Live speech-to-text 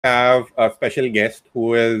have a special guest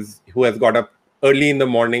who has got up early in the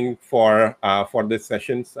morning for this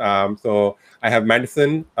sessions. So I have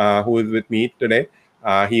Madison, who is with me today.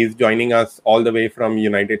 He's joining us all the way from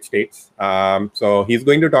United States. So he's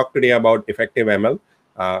going to talk today about effective ML.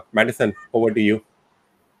 Madison, over to you.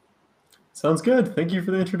 Sounds good. Thank you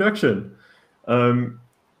for the introduction.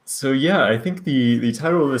 So yeah, I think the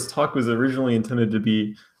title of this talk was originally intended to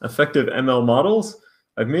be Effective ML Models.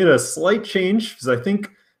 I've made a slight change because I think,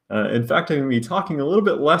 in fact, I'm going to be talking a little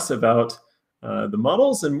bit less about the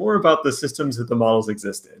models and more about the systems that the models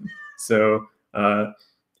exist in. So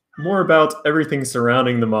more about everything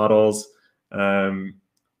surrounding the models and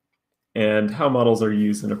how models are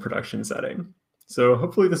used in a production setting. So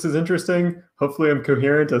hopefully this is interesting. Hopefully I'm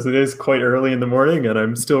coherent, as it is quite early in the morning and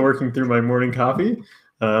I'm still working through my morning coffee.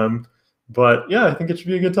 But yeah, I think it should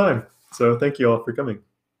be a good time. So thank you all for coming.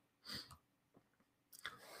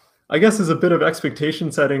 I guess as a bit of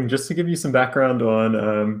expectation setting, just to give you some background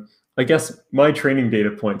on, I guess, my training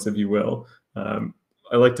data points, if you will.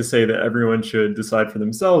 I like to say that everyone should decide for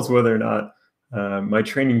themselves whether or not my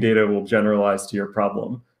training data will generalize to your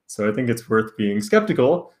problem. So I think it's worth being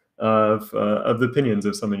skeptical of the opinions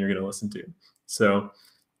of someone you're going to listen to. So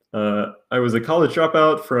I was a college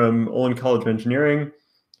dropout from Olin College of Engineering,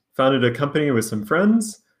 founded a company with some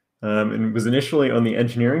friends, and was initially on the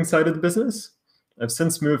engineering side of the business. I've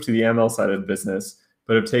since moved to the ML side of the business,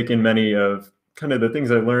 but have taken many of kind of the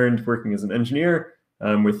things I learned working as an engineer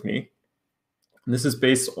with me. And this is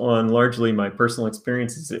based on largely my personal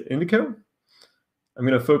experiences at Indico. I'm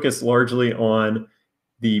going to focus largely on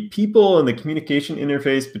the people and the communication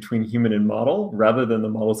interface between human and model rather than the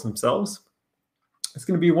models themselves. It's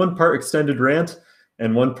going to be one part extended rant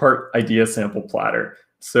and one part idea sample platter.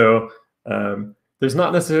 So there's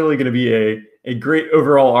not necessarily going to be a great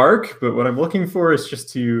overall arc, but what I'm looking for is just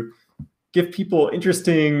to give people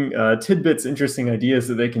interesting tidbits, interesting ideas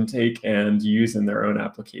that they can take and use in their own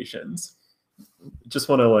applications. Just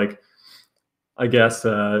want to, like, I guess,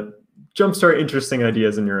 jumpstart interesting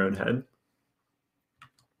ideas in your own head.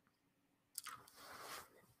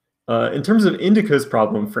 In terms of Indico's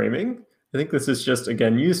problem framing, I think this is just,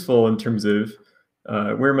 again, useful in terms of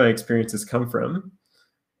where my experiences come from.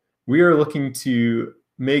 We are looking to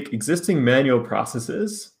make existing manual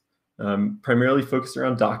processes, primarily focused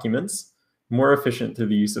around documents, more efficient through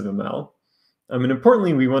the use of ML. And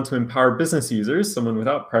importantly, we want to empower business users, someone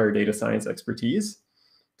without prior data science expertise,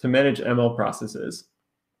 to manage ML processes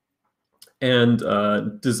and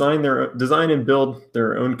design and build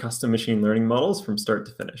their own custom machine learning models from start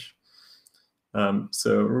to finish.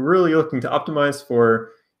 So we're really looking to optimize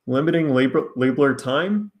for limiting labeler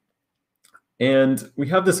time. And we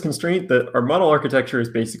have this constraint that our model architecture is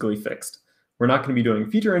basically fixed. We're not going to be doing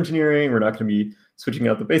feature engineering. We're not going to be switching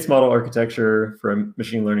out the base model architecture for a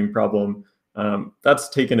machine learning problem. That's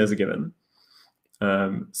taken as a given.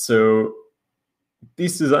 So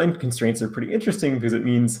these design constraints are pretty interesting because it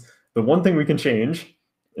means the one thing we can change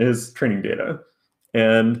is training data.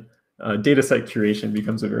 And dataset curation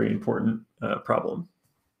becomes a very important problem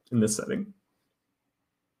in this setting.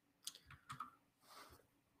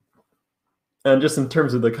 And just in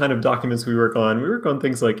terms of the kind of documents we work on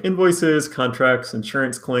things like invoices, contracts,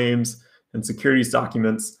 insurance claims, and securities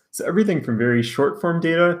documents. So everything from very short form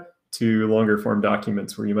data to longer form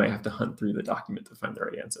documents where you might have to hunt through the document to find the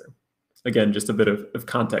right answer. Again, just a bit of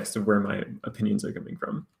context of where my opinions are coming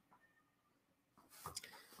from.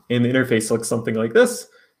 And the interface looks something like this.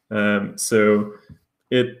 So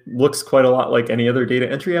it looks quite a lot like any other data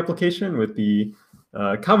entry application with the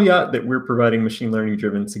caveat that we're providing machine learning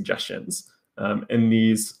driven suggestions. And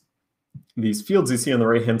these fields you see on the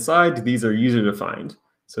right-hand side, these are user-defined.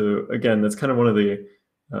 So again, that's kind of one of the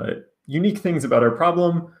unique things about our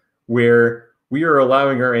problem, where we are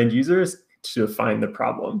allowing our end users to define the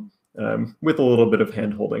problem with a little bit of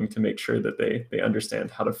hand-holding to make sure that they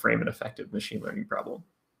understand how to frame an effective machine learning problem.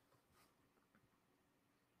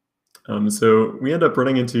 So we end up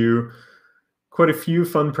running into quite a few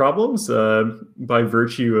fun problems by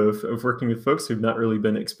virtue of working with folks who've not really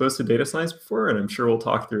been exposed to data science before, and I'm sure we'll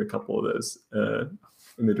talk through a couple of those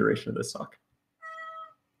in the duration of this talk.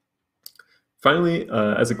 Finally,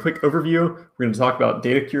 as a quick overview, we're going to talk about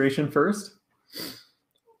data curation first,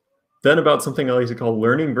 then about something I like to call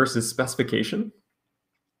learning versus specification,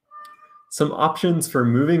 some options for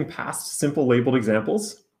moving past simple labeled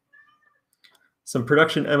examples, some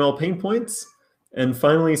production ML pain points, and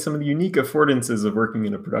finally, some of the unique affordances of working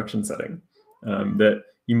in a production setting that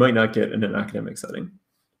you might not get in an academic setting.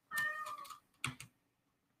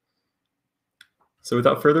 So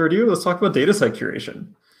without further ado, let's talk about dataset curation.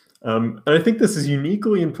 And I think this is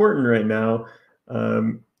uniquely important right now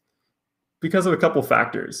because of a couple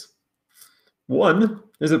factors. One,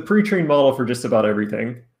 there's a pre-trained model for just about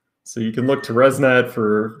everything. So you can look to ResNet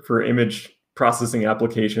for image processing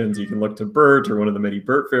applications. You can look to BERT or one of the many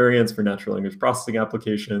BERT variants for natural language processing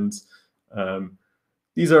applications.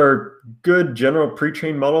 These are good general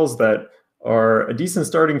pre-trained models that are a decent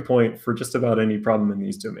starting point for just about any problem in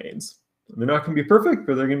these domains. They're not going to be perfect,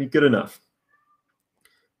 but they're going to be good enough.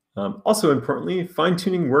 Also importantly,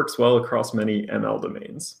 fine-tuning works well across many ML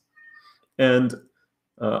domains. And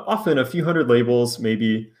often a few hundred labels,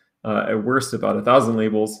 maybe at worst about 1,000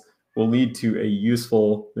 labels, will lead to a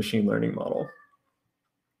useful machine learning model.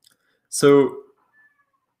 So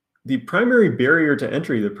the primary barrier to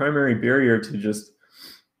entry, the primary barrier to just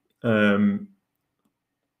getting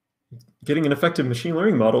an effective machine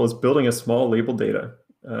learning model is building a small labeled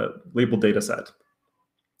data set.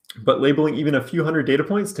 But labeling even a few hundred data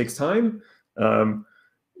points takes time.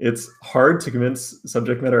 It's hard to convince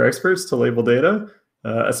subject matter experts to label data,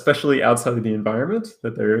 especially outside of the environment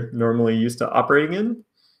that they're normally used to operating in.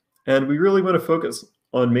 And we really want to focus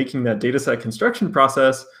on making that dataset construction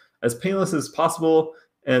process as painless as possible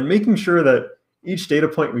and making sure that each data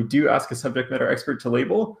point we do ask a subject matter expert to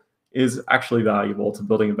label is actually valuable to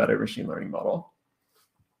building a better machine learning model.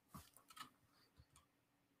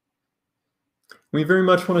 We very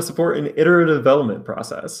much want to support an iterative development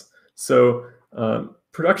process. So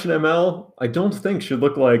production ML, I don't think should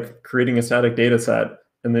look like creating a static data set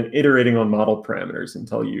and then iterating on model parameters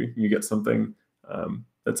until you get something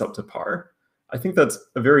that's up to par. I think that's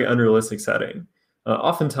a very unrealistic setting.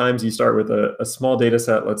 Oftentimes you start with a small data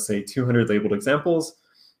set, let's say 200 labeled examples,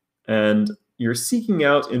 and you're seeking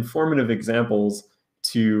out informative examples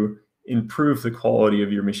to improve the quality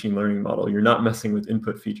of your machine learning model. You're not messing with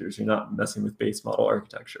input features. You're not messing with base model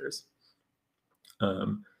architectures.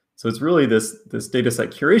 So it's really this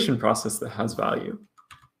dataset curation process that has value.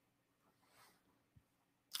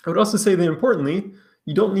 I would also say that importantly,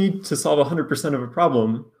 you don't need to solve 100% of a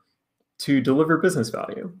problem to deliver business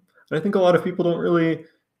value. And I think a lot of people don't really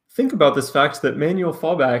think about this fact that manual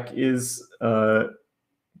fallback is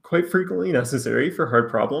quite frequently necessary for hard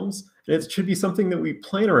problems. And it should be something that we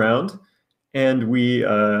plan around and we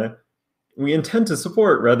intend to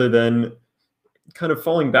support rather than kind of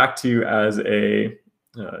falling back to as a,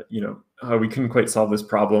 we couldn't quite solve this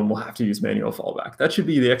problem, we'll have to use manual fallback. That should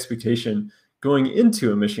be the expectation going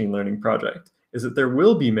into a machine learning project, is that there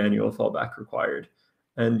will be manual fallback required.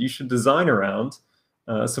 And you should design around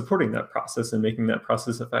supporting that process and making that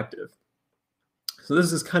process effective. So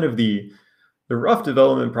this is kind of the rough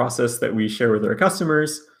development process that we share with our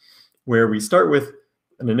customers, where we start with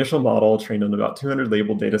an initial model trained on about 200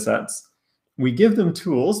 labeled data sets. We give them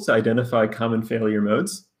tools to identify common failure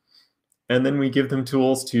modes, and then we give them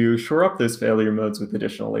tools to shore up those failure modes with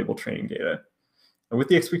additional label training data. And with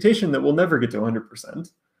the expectation that we'll never get to 100%,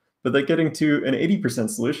 but that getting to an 80%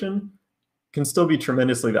 solution can still be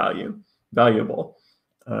tremendously valuable.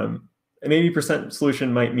 An 80%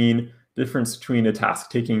 solution might mean the difference between a task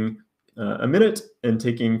taking a minute and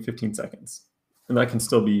taking 15 seconds. And that can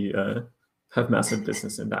still be have massive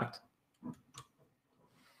business impact.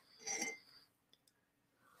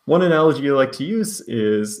 One analogy I like to use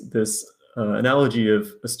is this analogy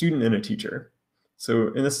of a student and a teacher. So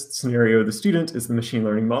in this scenario, the student is the machine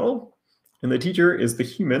learning model, and the teacher is the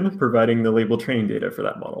human providing the label training data for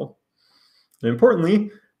that model. And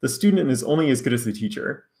importantly, the student is only as good as the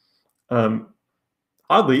teacher.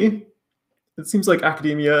 Oddly, it seems like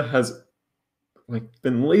academia has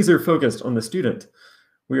been laser focused on the student.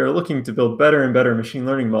 We are looking to build better and better machine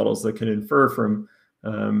learning models that can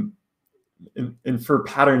infer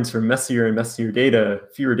patterns from messier and messier data,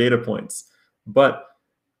 fewer data points. But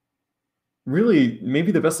really,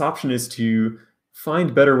 maybe the best option is to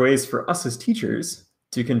find better ways for us as teachers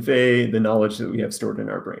to convey the knowledge that we have stored in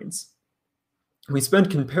our brains. We spend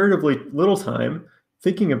comparatively little time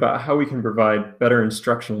thinking about how we can provide better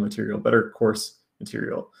instructional material, better course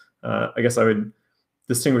material. I guess I would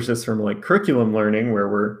distinguish this from like curriculum learning,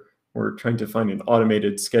 where we're trying to find an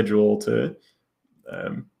automated schedule to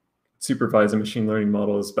supervise a machine learning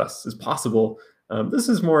model as best as possible. This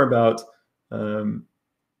is more about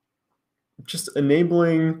just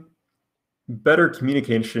enabling better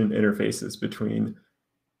communication interfaces between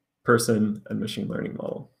person and machine learning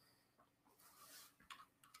model.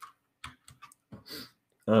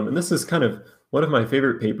 And this is kind of one of my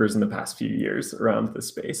favorite papers in the past few years around this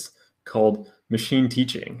space, called Machine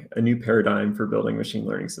Teaching, a New Paradigm for Building Machine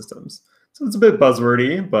Learning Systems. So it's a bit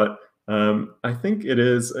buzzwordy, but I think it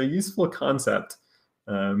is a useful concept.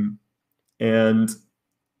 And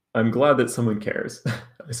I'm glad that someone cares,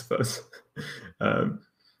 I suppose.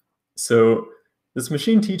 So This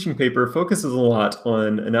machine teaching paper focuses a lot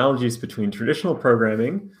on analogies between traditional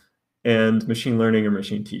programming and machine learning or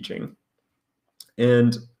machine teaching.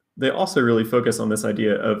 And they also really focus on this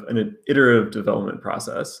idea of an iterative development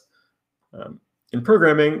process. In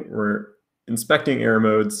programming, we're inspecting error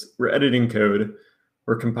modes, we're editing code,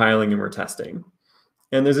 we're compiling, and we're testing.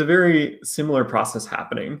 And there's a very similar process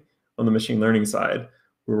happening on the machine learning side,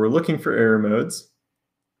 where we're looking for error modes,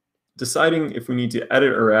 deciding if we need to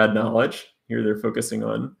edit or add knowledge. Here they're focusing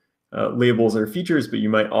on labels or features, but you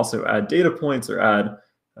might also add data points or add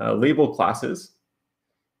label classes.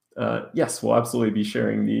 Yes, we'll absolutely be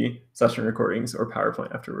sharing the session recordings or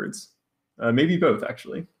PowerPoint afterwards. Maybe both,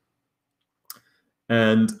 actually.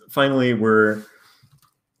 And finally, we're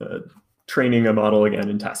training a model again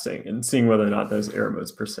and testing and seeing whether or not those error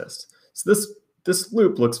modes persist. So this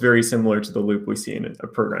loop looks very similar to the loop we see in a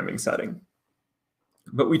programming setting.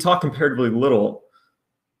 But we talk comparatively little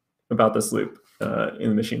about this loop in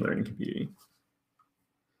the machine learning community.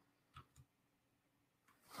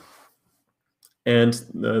 And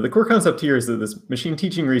the core concept here is that this machine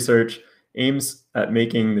teaching research aims at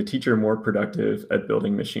making the teacher more productive at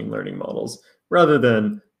building machine learning models, rather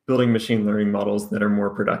than building machine learning models that are more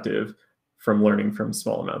productive from learning from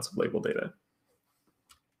small amounts of label data.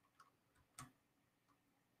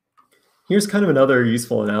 Here's kind of another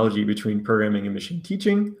useful analogy between programming and machine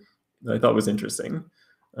teaching that I thought was interesting.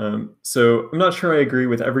 So I'm not sure I agree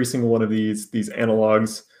with every single one of these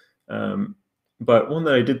analogs, but one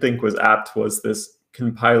that I did think was apt was this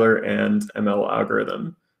compiler and ML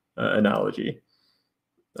algorithm analogy,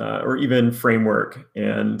 or even framework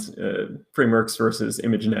and frameworks versus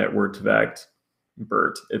ImageNet, Word2Vect,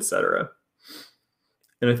 BERT, etc.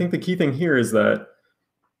 And I think the key thing here is that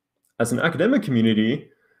as an academic community,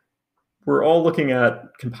 we're all looking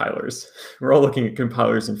at compilers. We're all looking at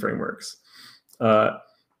compilers and frameworks.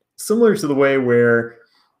 Similar to the way where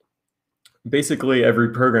basically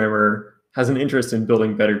every programmer has an interest in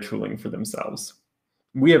building better tooling for themselves.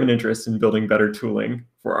 We have an interest in building better tooling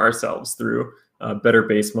for ourselves through better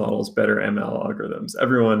base models, better ML algorithms.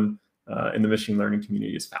 Everyone in the machine learning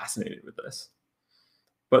community is fascinated with this.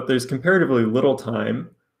 But there's comparatively little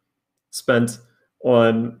time spent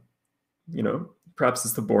on, perhaps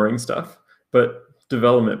it's the boring stuff, but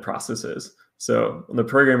development processes. So on the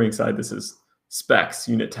programming side, this is specs,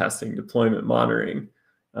 unit testing, deployment monitoring.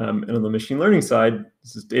 And on the machine learning side,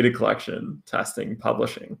 this is data collection, testing,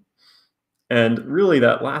 publishing. And really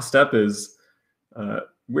that last step is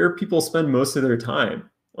where people spend most of their time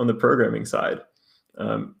on the programming side.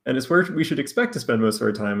 And it's where we should expect to spend most of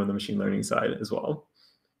our time on the machine learning side as well.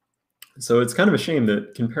 So it's kind of a shame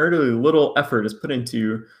that comparatively little effort is put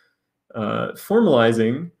into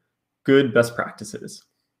formalizing good best practices.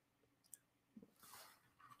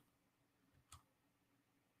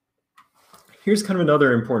 Here's kind of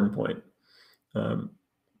another important point.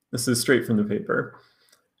 This is straight from the paper.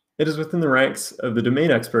 It is within the ranks of the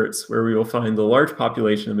domain experts where we will find the large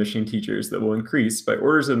population of machine teachers that will increase by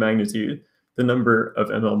orders of magnitude the number of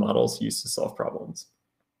ML models used to solve problems.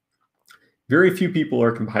 Very few people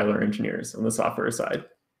are compiler engineers on the software side.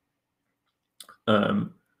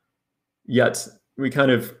 Yet we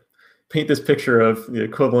kind of paint this picture of the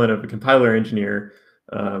equivalent of a compiler engineer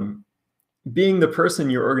being the person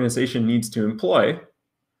your organization needs to employ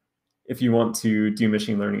if you want to do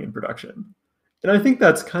machine learning in production. And I think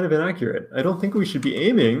that's kind of inaccurate. I don't think we should be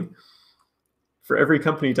aiming for every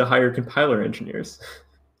company to hire compiler engineers.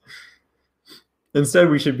 Instead,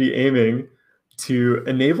 we should be aiming to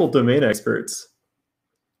enable domain experts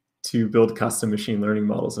to build custom machine learning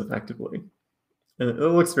models effectively. And it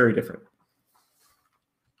looks very different.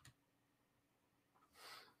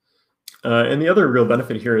 And the other real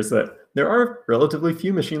benefit here is that there are relatively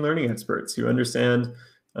few machine learning experts who understand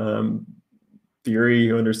theory,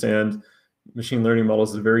 who understand machine learning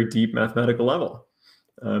models at a very deep mathematical level.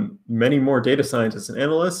 Many more data scientists and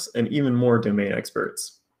analysts, and even more domain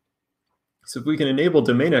experts. So if we can enable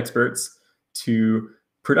domain experts to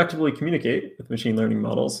productively communicate with machine learning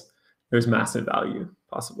models, there's massive value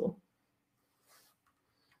possible.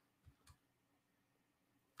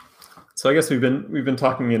 So I guess we've been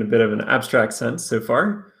talking in a bit of an abstract sense so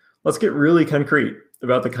far. Let's get really concrete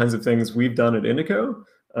about the kinds of things we've done at Indico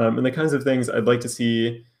and the kinds of things I'd like to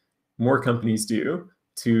see more companies do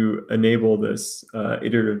to enable this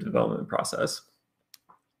iterative development process.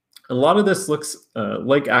 A lot of this looks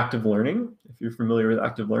like active learning, if you're familiar with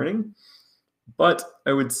active learning, but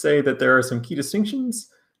I would say that there are some key distinctions.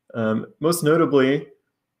 Most notably,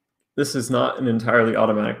 this is not an entirely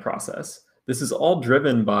automatic process. This is all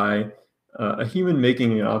driven by a human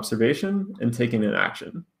making an observation and taking an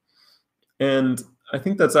action. And I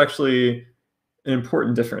think that's actually an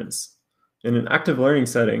important difference. In an active learning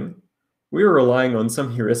setting, we are relying on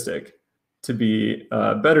some heuristic to be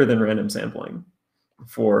better than random sampling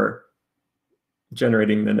for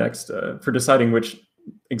generating the next, for deciding which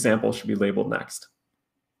example should be labeled next.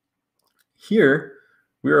 Here,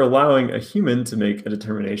 we are allowing a human to make a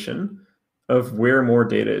determination of where more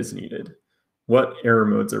data is needed, what error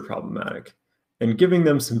modes are problematic, and giving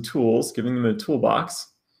them some tools, giving them a toolbox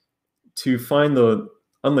to find the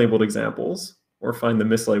unlabeled examples or find the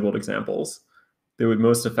mislabeled examples that would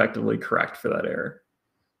most effectively correct for that error.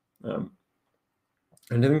 And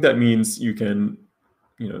I think that means you can,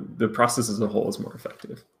 the process as a whole is more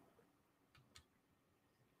effective.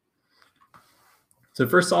 So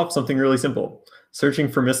first off, something really simple, searching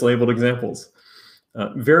for mislabeled examples.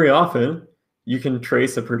 Very often, you can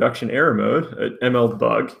trace a production error mode, an ML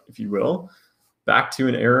bug, if you will, back to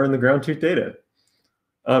an error in the ground truth data.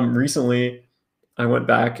 Recently, I went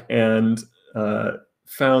back and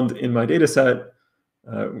found in my data set,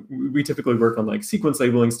 we typically work on like sequence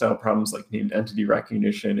labeling style problems like named entity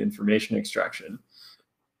recognition, information extraction.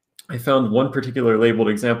 I found one particular labeled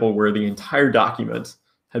example where the entire document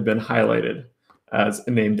had been highlighted as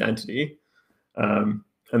a named entity. And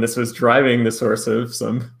this was driving the source of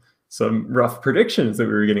some rough predictions that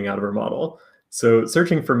we were getting out of our model. So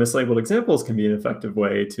searching for mislabeled examples can be an effective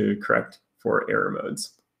way to correct for error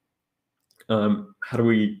modes. How do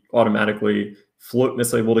we automatically float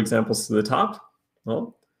mislabeled examples to the top?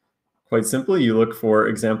 Well, quite simply, you look for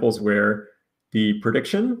examples where the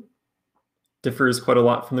prediction differs quite a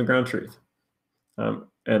lot from the ground truth.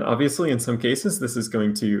 And obviously, in some cases, this is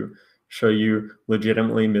going to show you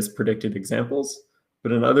legitimately mispredicted examples.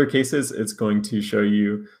 But in other cases, it's going to show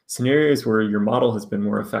you scenarios where your model has been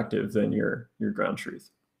more effective than your ground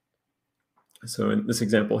truth. So in this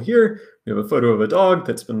example here, we have a photo of a dog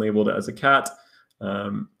that's been labeled as a cat.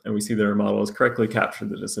 And we see that our model has correctly captured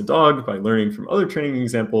that it's a dog by learning from other training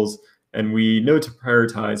examples. And we know to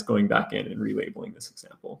prioritize going back in and relabeling this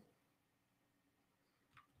example.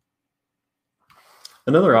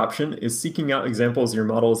 Another option is seeking out examples your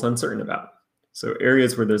model is uncertain about. So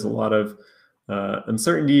areas where there's a lot of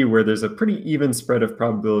uncertainty, where there's a pretty even spread of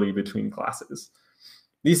probability between classes.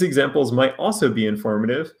 These examples might also be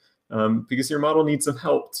informative because your model needs some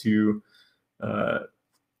help to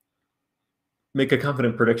make a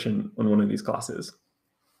confident prediction on one of these classes.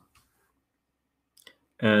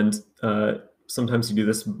 And sometimes you do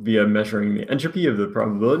this via measuring the entropy of the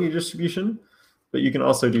probability distribution, but you can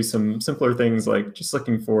also do some simpler things like just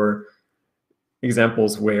looking for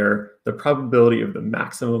examples where the probability of the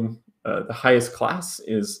maximum, the highest class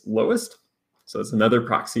is lowest. So it's another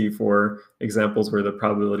proxy for examples where the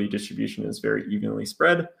probability distribution is very evenly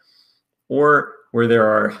spread, or where there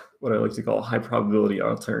are what I like to call high probability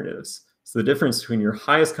alternatives. So the difference between your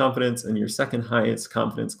highest confidence and your second highest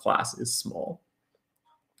confidence class is small.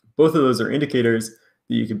 Both of those are indicators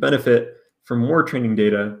that you can benefit from more training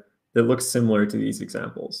data that looks similar to these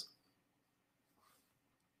examples.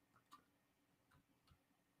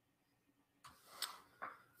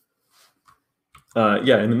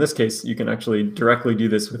 Yeah, and in this case, you can actually directly do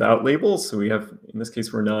this without labels. So we have, in this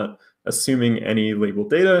case, we're not assuming any labeled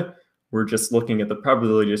data. We're just looking at the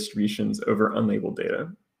probability distributions over unlabeled data.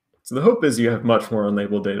 So the hope is you have much more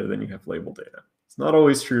unlabeled data than you have labeled data. It's not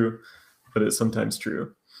always true, but it's sometimes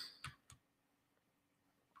true.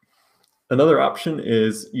 Another option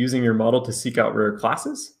is using your model to seek out rare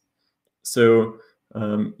classes. So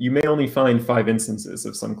you may only find 5 instances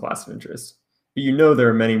of some class of interest, but you know there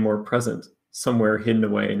are many more present somewhere hidden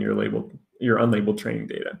away in your unlabeled training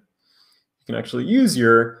data. You can actually use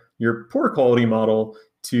your poor quality model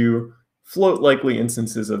to float likely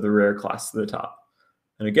instances of the rare class to the top.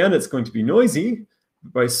 And again, it's going to be noisy.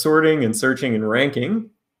 By sorting and searching and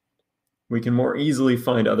ranking, we can more easily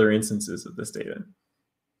find other instances of this data.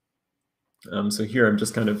 So here I'm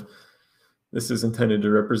just this is intended to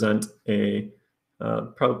represent a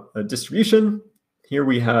distribution. Here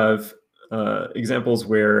we have examples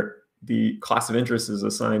where the class of interest is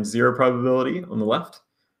assigned 0 probability on the left.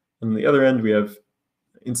 On the other end, we have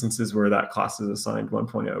instances where that class is assigned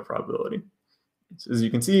 1.0 probability. So as you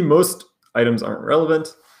can see, most items aren't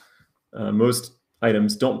relevant. Most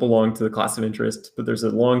items don't belong to the class of interest, but there's a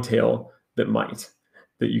long tail that might,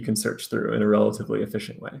 that you can search through in a relatively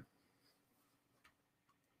efficient way.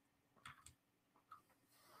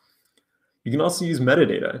 You can also use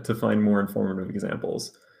metadata to find more informative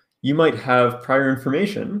examples. You might have prior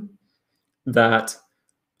information that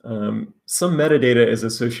some metadata is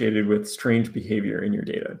associated with strange behavior in your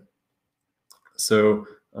data. So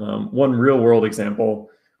one real-world example,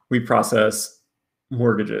 we process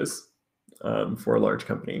mortgages for a large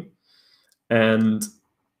company. And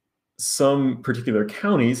some particular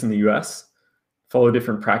counties in the US follow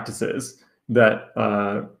different practices that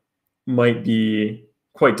might be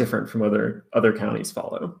quite different from other counties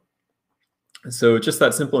follow. So just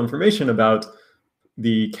that simple information about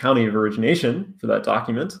the county of origination for that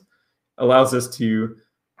document allows us to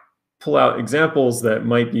pull out examples that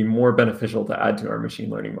might be more beneficial to add to our machine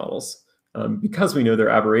learning models, because we know they're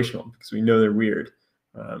aberrational, because we know they're weird,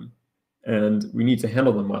 and we need to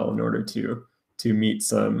handle them well in order to meet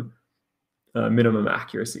some minimum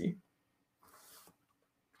accuracy.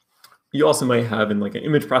 You also might have, in like an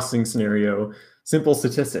image processing scenario, simple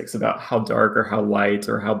statistics about how dark or how light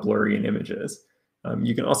or how blurry an image is.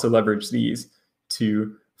 You can also leverage these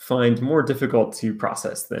to find more difficult to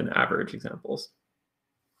process than average examples.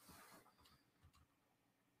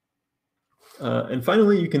 And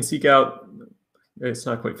finally, you can seek out, it's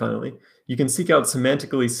not quite finally, you can seek out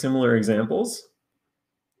semantically similar examples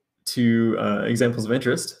to examples of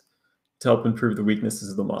interest to help improve the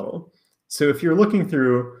weaknesses of the model. So if you're looking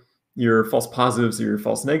through your false positives or your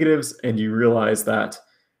false negatives and you realize that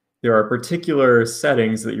there are particular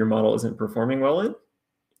settings that your model isn't performing well in,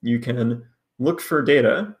 you can look for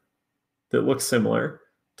data that looks similar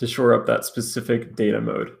to shore up that specific data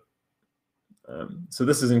mode. So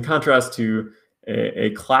this is in contrast to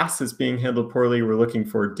a class that's being handled poorly. We're looking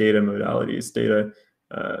for data modalities, data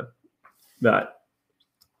that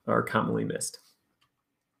are commonly missed.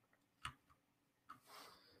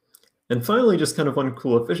 And finally, just kind of one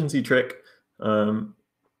cool efficiency trick,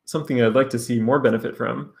 something I'd like to see more benefit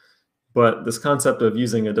from, but this concept of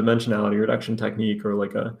using a dimensionality reduction technique or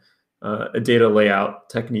like a data layout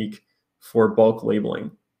technique for bulk labeling.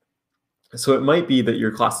 So it might be that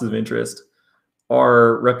your classes of interest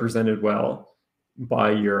are represented well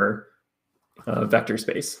by your vector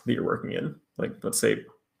space that you're working in, like let's say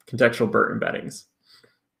contextual BERT embeddings.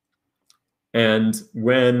 And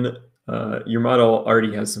when your model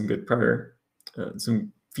already has some good prior,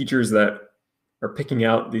 some features that are picking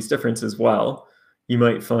out these differences well, you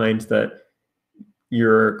might find that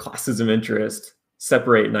your classes of interest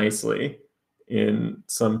separate nicely in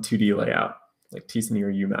some 2D layout, like t-SNE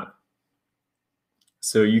or UMAP.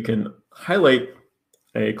 So you can highlight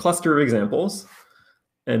a cluster of examples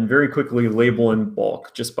and very quickly label in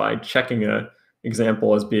bulk just by checking an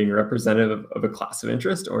example as being representative of a class of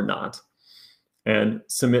interest or not, and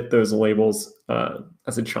submit those labels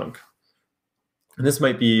as a chunk. And this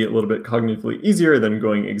might be a little bit cognitively easier than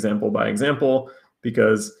going example by example,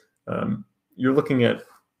 because you're looking at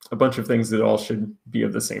a bunch of things that all should be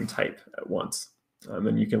of the same type at once,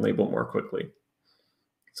 and you can label more quickly.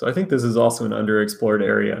 So I think this is also an underexplored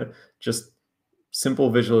area, just simple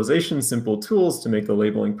visualization, simple tools to make the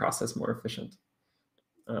labeling process more efficient.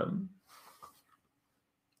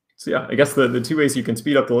 So yeah, I guess the two ways you can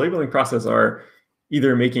speed up the labeling process are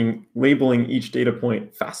either making labeling each data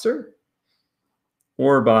point faster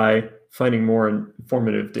or by finding more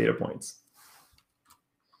informative data points.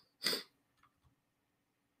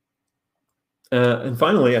 And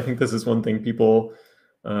finally, I think this is one thing people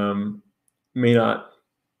may not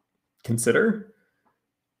consider.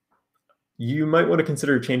 You might want to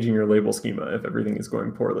consider changing your label schema if everything is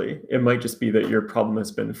going poorly. It might just be that your problem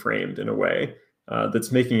has been framed in a way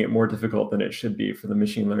that's making it more difficult than it should be for the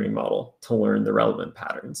machine learning model to learn the relevant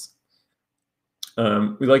patterns.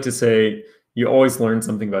 We like to say you always learn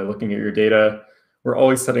something by looking at your data. We're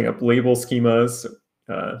always setting up label schemas,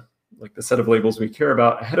 like the set of labels we care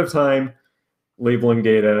about ahead of time, labeling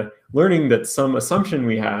data, learning that some assumption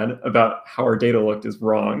we had about how our data looked is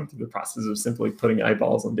wrong through the process of simply putting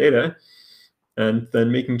eyeballs on data, and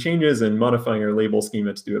then making changes and modifying our label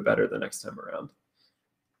schema to do it better the next time around.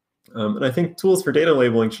 And I think tools for data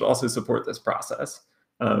labeling should also support this process.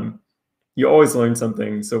 You always learn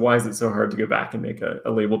something, so why is it so hard to go back and make a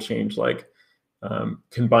label change, like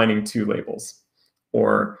combining two labels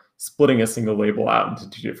or splitting a single label out into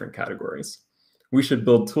two different categories? We should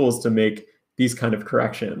build tools to make these kind of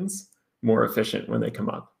corrections more efficient when they come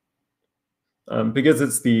up, because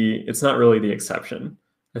it's not really the exception.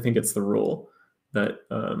 I think it's the rule that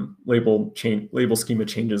label schema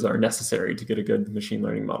changes are necessary to get a good machine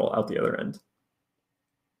learning model out the other end.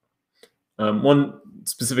 One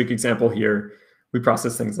specific example here, we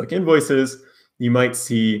process things like invoices. You might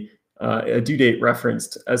see a due date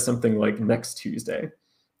referenced as something like next Tuesday.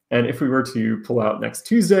 And if we were to pull out next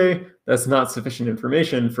Tuesday, that's not sufficient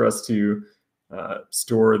information for us to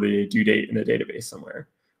store the due date in a database somewhere.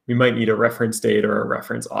 We might need a reference date or a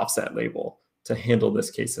reference offset label to handle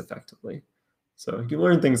this case effectively. So you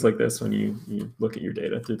learn things like this when you look at your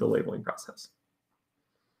data through the labeling process.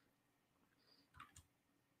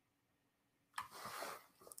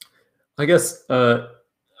 I guess I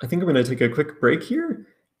think I'm going to take a quick break here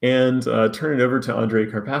and turn it over to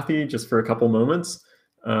Andrej Karpathy just for a couple moments.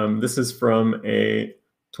 This is from a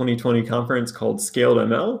 2020 conference called Scaled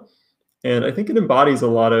ML, and I think it embodies a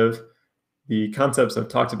lot of the concepts I've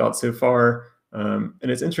talked about so far, and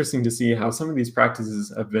it's interesting to see how some of these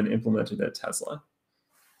practices have been implemented at Tesla.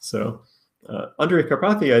 So Andrej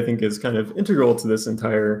Karpathy, I think, is kind of integral to this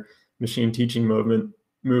entire machine teaching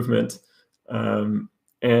movement.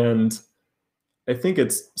 And I think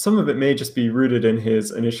some of it may just be rooted in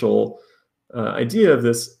his initial idea of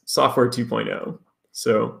this software 2.0.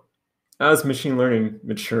 So as machine learning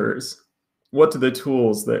matures, what do the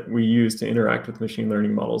tools that we use to interact with machine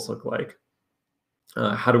learning models look like?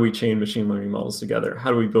 How do we chain machine learning models together?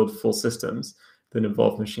 How do we build full systems that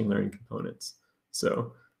involve machine learning components?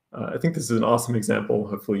 So I think this is an awesome example.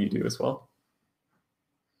 Hopefully you do as well.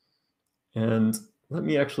 And let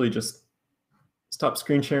me actually just stop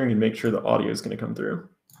screen sharing and make sure the audio is going to come through.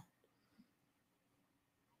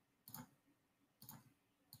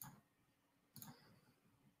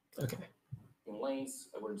 Okay. In lanes,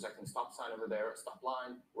 we're detecting stop sign over there, stop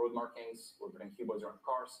line, road markings, we're putting cuboids around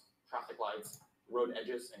cars, traffic lights, road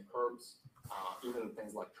edges and curbs, even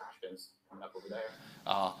things like trash bins coming up over there.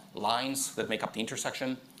 Lines that make up the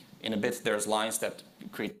intersection. In a bit, there's lines that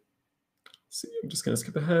create. See, I'm just going to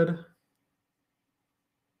skip ahead.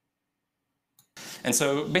 And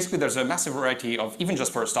so basically there's a massive variety of, even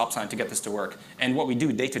just for a stop sign to get this to work. And what we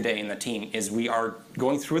do day to day in the team is we are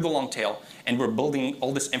going through the long tail and we're building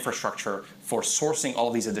all this infrastructure for sourcing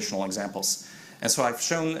all these additional examples. And so I've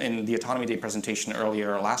shown in the Autonomy Day presentation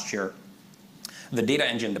earlier last year the data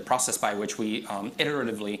engine, the process by which we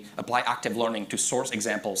iteratively apply active learning to source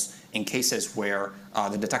examples in cases where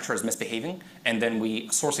the detector is misbehaving, and then we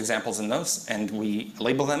source examples in those, and we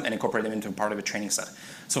label them and incorporate them into part of a training set.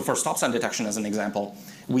 So for stop sign detection, as an example,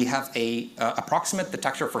 we have a approximate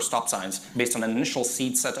detector for stop signs based on an initial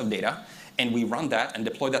seed set of data, and we run that and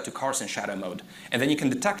deploy that to cars in shadow mode. And then you can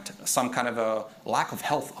detect some kind of a lack of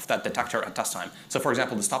health of that detector at test time. So for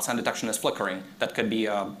example, the stop sign detection is flickering. That could be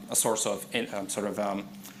a source of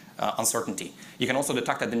uncertainty. You can also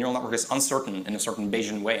detect that the neural network is uncertain in a certain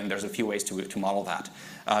Bayesian way, and there's a few ways to model that.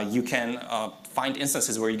 You can find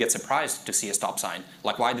instances where you get surprised to see a stop sign,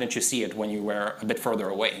 like why didn't you see it when you were a bit further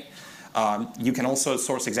away? You can also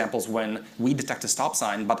source examples when we detect a stop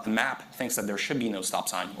sign, but the map thinks that there should be no stop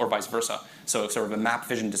sign, or vice versa. So sort of a map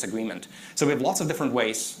vision disagreement. So we have lots of different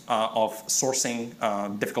ways of sourcing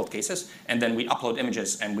difficult cases, and then we upload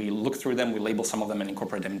images, and we look through them, we label some of them, and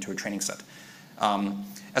incorporate them into a training set.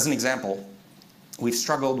 As an example, we've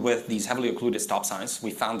struggled with these heavily occluded stop signs.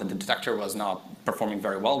 We found that the detector was not performing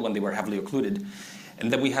very well when they were heavily occluded.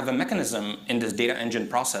 And then we have a mechanism in this data engine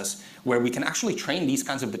process where we can actually train these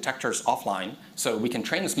kinds of detectors offline. So we can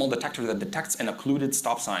train a small detector that detects an occluded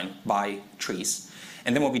stop sign by trees.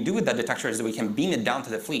 And then what we do with that detector is that we can beam it down to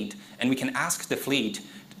the fleet, and we can ask the fleet,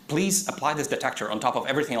 please apply this detector on top of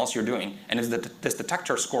everything else you're doing. And if this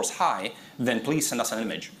detector scores high, then please send us an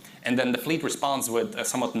image. And then the fleet responds with a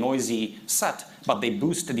somewhat noisy set, but they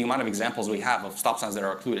boost the amount of examples we have of stop signs that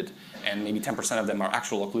are occluded. And maybe 10% of them are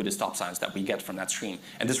actual occluded stop signs that we get from that stream.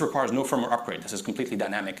 And this requires no firmware upgrade. This is completely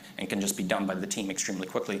dynamic and can just be done by the team extremely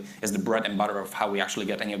quickly. Is the bread and butter of how we actually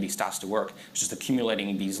get any of these tasks to work. It's just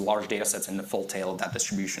accumulating these large data sets in the full tail of that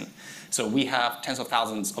distribution. So we have tens of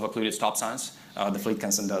thousands of occluded stop signs. The fleet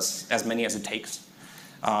can send us as many as it takes.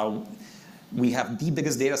 We have the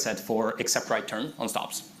biggest data set for except right turn on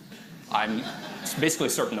stops. I'm basically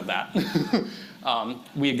certain of that.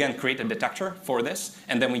 We again create a detector for this,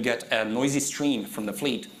 and then we get a noisy stream from the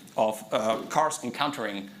fleet of cars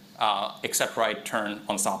encountering except right turn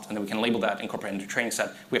on stops, and then we can label that, incorporate into a training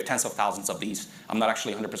set. We have tens of thousands of these. I'm not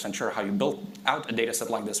actually 100% sure how you build out a data set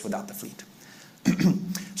like this without the fleet.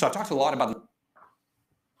 So I've talked a lot about.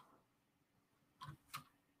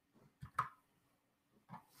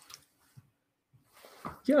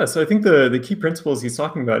 Yeah, so I think the key principles he's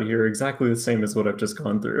talking about here are exactly the same as what I've just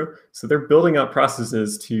gone through. So they're building out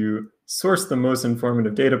processes to source the most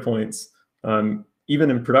informative data points,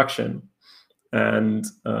 even in production. And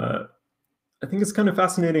I think it's kind of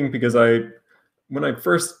fascinating because when I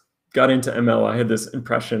first got into ML, I had this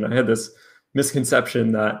impression, I had this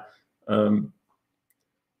misconception that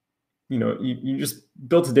you just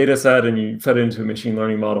built a data set and you fed it into a machine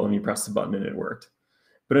learning model and you pressed the button and it worked.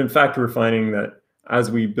 But in fact, we're finding that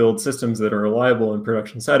as we build systems that are reliable in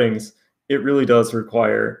production settings, it really does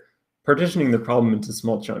require partitioning the problem into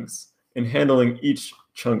small chunks and handling each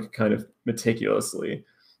chunk kind of meticulously,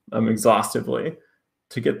 exhaustively,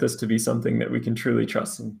 to get this to be something that we can truly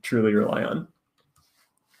trust and truly rely on.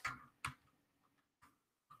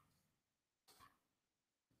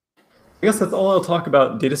 I guess that's all I'll talk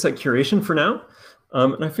about dataset curation for now.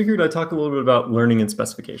 And I figured I'd talk a little bit about learning and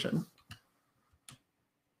specification.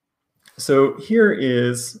 So here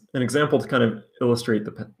is an example to kind of illustrate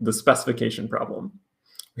the specification problem.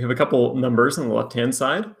 We have a couple numbers on the left-hand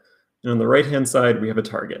side, and on the right-hand side, we have a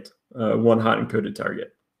target, one hot encoded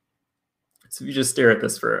target. So if you just stare at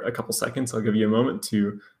this for a couple seconds, I'll give you a moment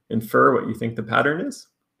to infer what you think the pattern is.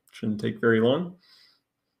 Shouldn't take very long.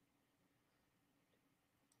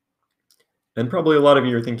 And probably a lot of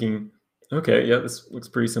you are thinking, okay, yeah, this looks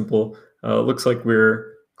pretty simple. Looks like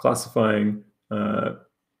we're classifying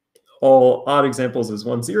all odd examples as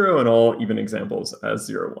 1, 0 and all even examples as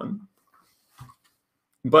 0, 1.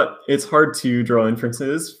 But it's hard to draw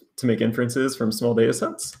inferences, to make inferences from small data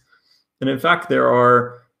sets. And in fact, there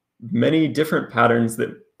are many different patterns that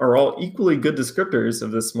are all equally good descriptors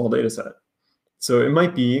of this small data set. So it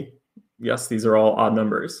might be, yes, these are all odd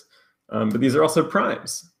numbers, but these are also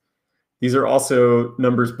primes. These are also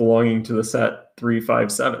numbers belonging to the set 3,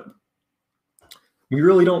 5, 7. We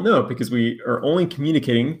really don't know because we are only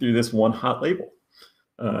communicating through this one hot label.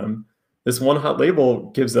 This one hot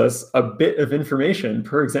label gives us a bit of information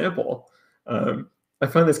per example. I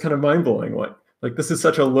find this kind of mind-blowing. Like this is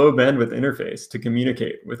such a low bandwidth interface to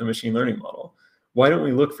communicate with a machine learning model. Why don't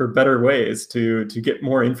we look for better ways to get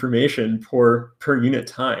more information per unit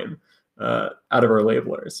time out of our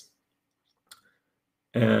labelers?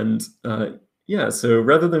 And yeah, so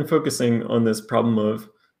rather than focusing on this problem of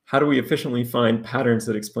how do we efficiently find patterns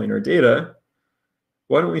that explain our data,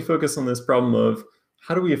 why don't we focus on this problem of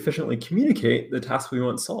how do we efficiently communicate the task we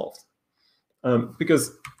want solved?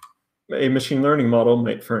 Because a machine learning model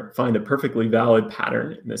might find a perfectly valid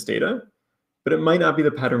pattern in this data, but it might not be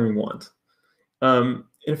the pattern we want. And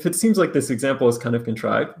if it seems like this example is kind of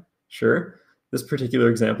contrived, sure, this particular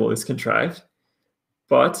example is contrived,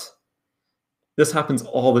 but this happens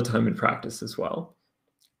all the time in practice as well.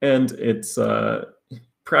 And it's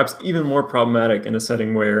perhaps even more problematic in a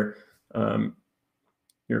setting where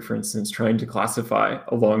you're, for instance, trying to classify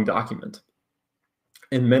a long document.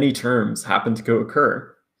 And many terms happen to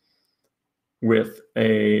co-occur with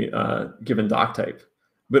a given doc type,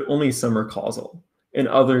 but only some are causal. And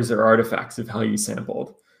others are artifacts of how you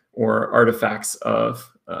sampled, or artifacts of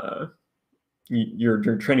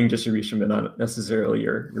your training distribution, but not necessarily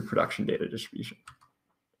your production data distribution.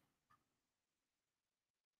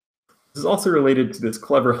 This is also related to this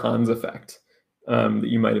clever Hans effect that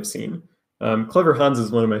you might have seen. Clever Hans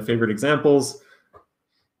is one of my favorite examples.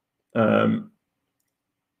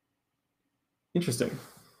 Interesting.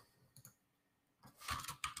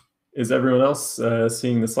 Is everyone else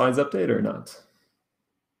seeing the slides update or not?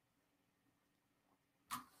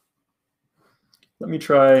 Let me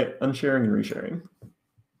try unsharing and resharing.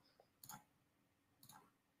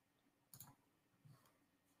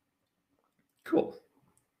 Cool.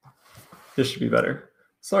 This should be better.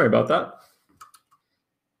 Sorry about that.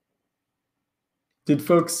 Did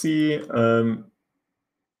folks see this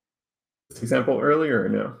example earlier or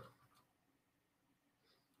no?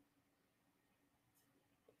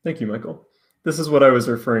 Thank you, Michael. This is what I was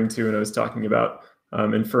referring to when I was talking about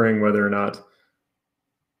inferring whether or not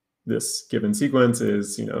this given sequence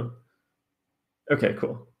is, okay,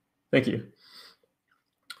 cool. Thank you.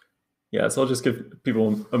 Yeah, so I'll just give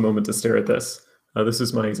people a moment to stare at this. This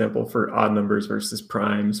is my example for odd numbers versus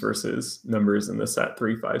primes versus numbers in the set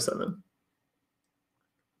 3, 5, 7.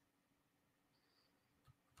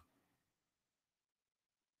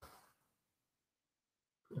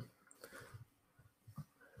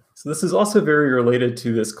 So this is also very related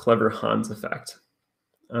to this clever Hans effect.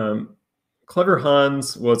 Clever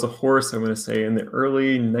Hans was a horse, I'm going to say, in the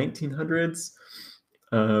early 1900s,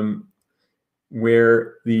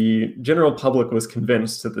 where the general public was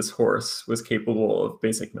convinced that this horse was capable of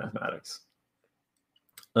basic mathematics.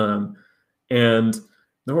 And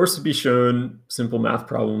the horse would be shown simple math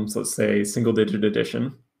problems, let's say single-digit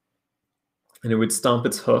addition, and it would stomp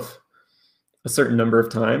its hoof a certain number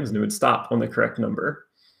of times, and it would stop on the correct number.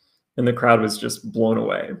 And the crowd was just blown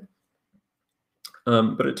away.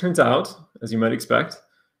 But it turns out, as you might expect,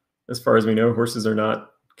 as far as we know, horses are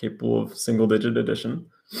not capable of single-digit addition.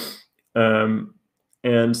 And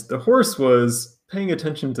the horse was paying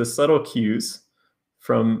attention to subtle cues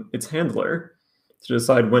from its handler to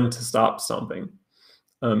decide when to stop stomping.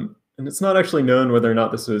 And it's not actually known whether or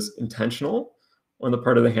not this was intentional on the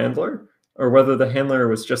part of the handler, or whether the handler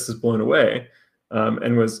was just as blown away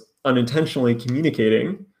and was unintentionally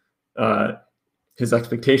communicating his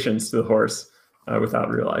expectations to the horse without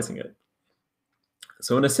realizing it.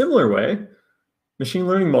 So in a similar way, machine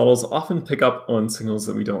learning models often pick up on signals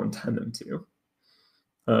that we don't intend them to.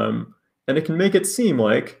 And it can make it seem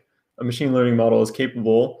like a machine learning model is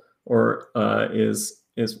capable or is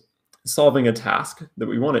solving a task that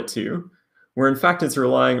we want it to, where in fact it's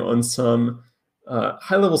relying on some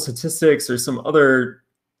high-level statistics or some other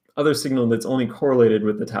signal that's only correlated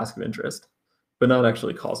with the task of interest, but not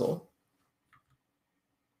actually causal.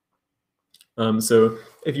 So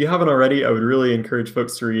if you haven't already, I would really encourage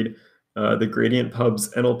folks to read the Gradient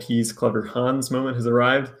Pub's NLP's Clever Hans Moment Has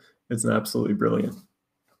Arrived. It's an absolutely brilliant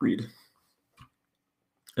read.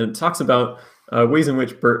 And it talks about ways in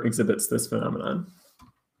which BERT exhibits this phenomenon.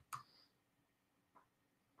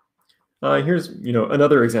 Here's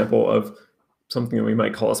another example of something that we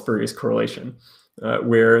might call a spurious correlation,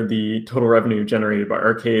 where the total revenue generated by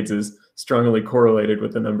arcades is strongly correlated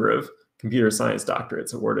with the number of computer science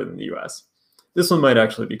doctorates awarded in the US. This one might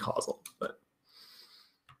actually be causal. But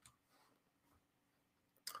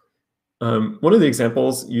one of the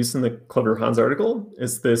examples used in the Clever Hans article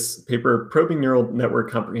is this paper, Probing Neural Network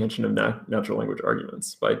Comprehension of Natural Language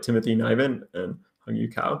Arguments by Timothy Niven and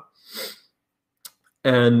Hongyu Cao.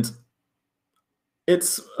 And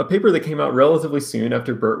it's a paper that came out relatively soon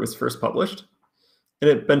after BERT was first published. And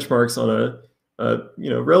it benchmarks on a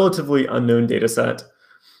relatively unknown data set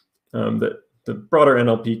that the broader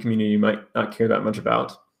NLP community might not care that much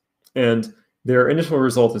about. And their initial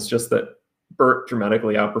result is just that BERT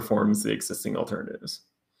dramatically outperforms the existing alternatives.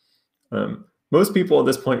 Most people at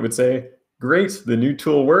this point would say, great, the new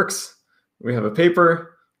tool works. We have a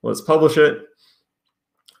paper, let's publish it.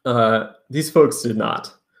 These folks did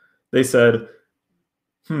not. They said,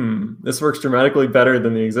 this works dramatically better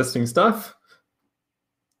than the existing stuff.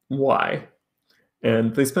 Why?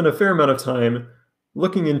 And they spent a fair amount of time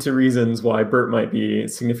looking into reasons why BERT might be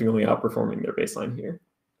significantly outperforming their baseline here.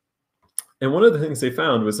 And one of the things they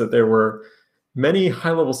found was that there were many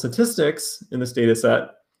high-level statistics in this data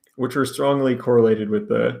set which were strongly correlated with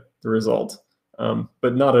the result,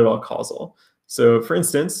 but not at all causal. So for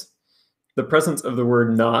instance, the presence of the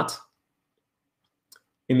word not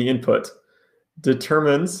in the input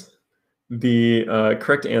determines the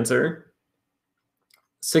correct answer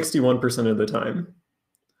 61% of the time.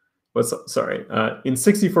 In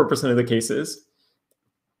 64% of the cases,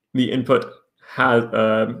 the input has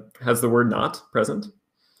the word not present.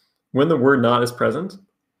 When the word not is present,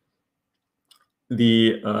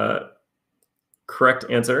 the correct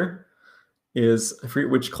answer is, I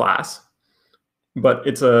forget which class, but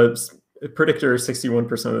it's a predictor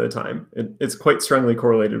 61% of the time. It's quite strongly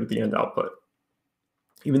correlated with the end output,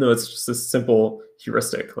 even though it's just a simple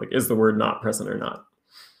heuristic, like is the word not present or not?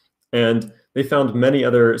 And they found many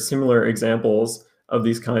other similar examples of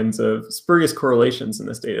these kinds of spurious correlations in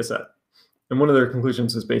this data set. And one of their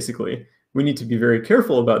conclusions was basically, we need to be very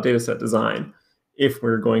careful about data set design if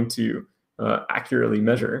we're going to accurately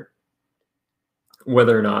measure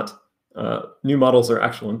whether or not new models are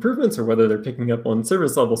actual improvements or whether they're picking up on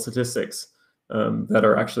service level statistics that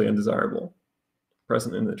are actually undesirable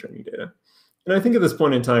present in the training data. And I think at this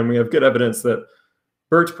point in time, we have good evidence that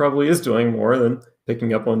BERT probably is doing more than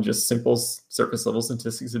picking up on just simple surface level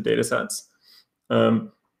statistics of data sets.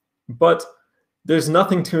 But there's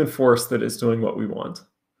nothing to enforce that it's doing what we want.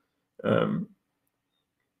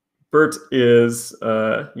 BERT is,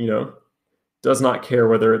 does not care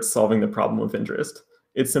whether it's solving the problem of interest.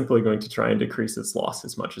 It's simply going to try and decrease its loss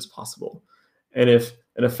as much as possible. And if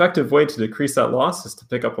an effective way to decrease that loss is to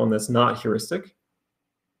pick up on this not heuristic,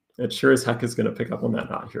 it sure as heck is going to pick up on that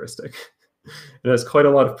not heuristic. It has quite a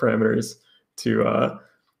lot of parameters to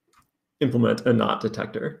implement a not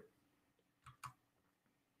detector.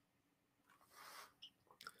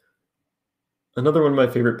 Another one of my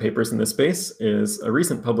favorite papers in this space is a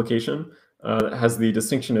recent publication that has the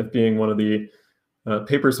distinction of being one of the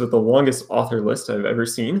papers with the longest author list I've ever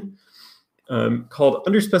seen, called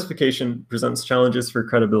Underspecification Presents Challenges for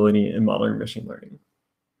Credibility in Modern Machine Learning.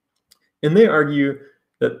 And they argue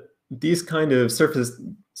that these kind of surface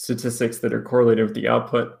statistics that are correlated with the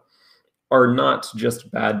output are not just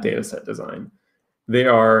bad data set design. They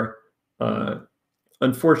are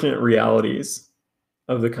unfortunate realities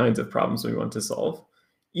of the kinds of problems we want to solve,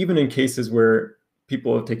 even in cases where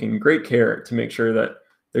people have taken great care to make sure that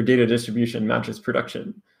their data distribution matches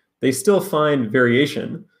production. They still find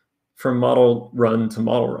variation from model run to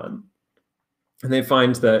model run. And they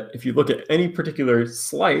find that if you look at any particular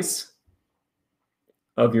slice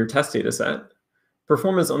of your test data set,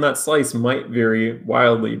 performance on that slice might vary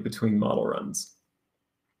wildly between model runs.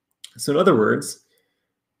 So in other words,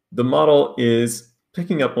 the model is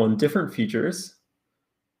picking up on different features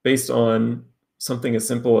based on something as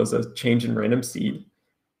simple as a change in random seed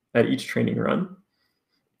at each training run,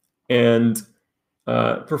 and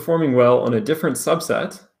performing well on a different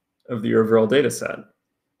subset of the overall data set.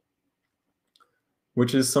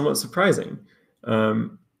 which is somewhat surprising.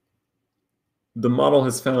 The model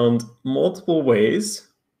has found multiple ways,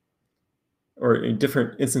 or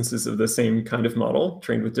different instances of the same kind of model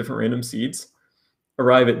trained with different random seeds,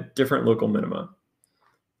 arrive at different local minima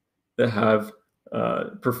that have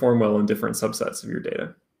perform well in different subsets of your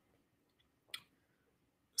data.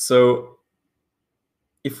 So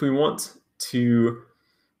if we want to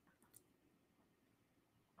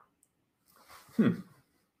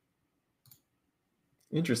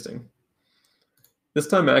interesting. This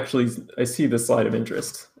time actually I see the slide of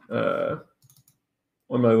interest on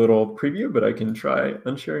my little preview, but I can try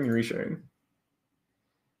unsharing and resharing.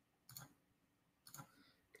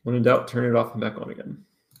 When in doubt, turn it off and back on again.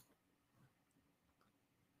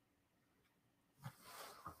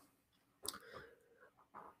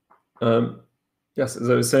 Yes, as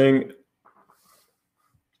I was saying,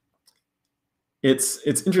 it's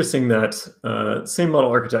interesting that same model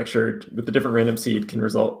architecture with the different random seed can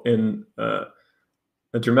result in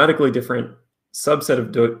a dramatically different subset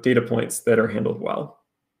of data points that are handled well.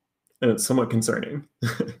 And it's somewhat concerning.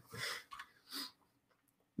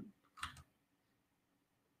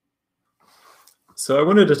 So I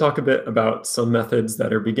wanted to talk a bit about some methods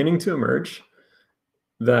that are beginning to emerge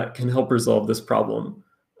that can help resolve this problem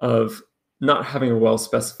of not having a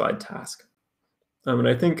well-specified task. And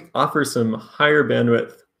I think offer some higher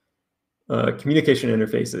bandwidth communication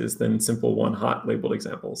interfaces than simple one-hot labeled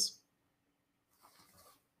examples.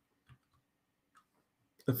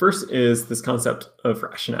 The first is this concept of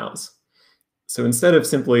rationales. So instead of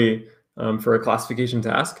simply, for a classification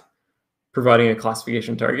task, providing a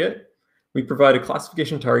classification target, we provide a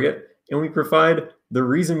classification target and we provide the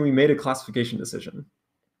reason we made a classification decision.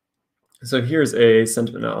 So here's a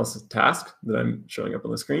sentiment analysis task that I'm showing up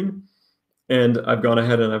on the screen. And I've gone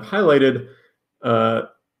ahead and I've highlighted the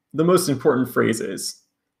most important phrases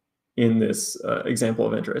in this example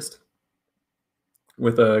of interest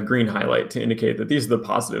with a green highlight to indicate that these are the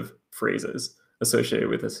positive phrases associated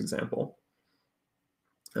with this example.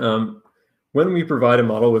 When we provide a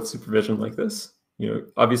model with supervision like this,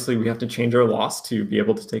 obviously we have to change our loss to be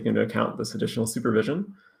able to take into account this additional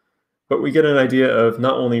supervision. But we get an idea of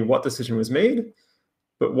not only what decision was made,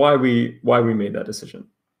 but why we made that decision.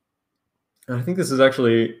 And I think this is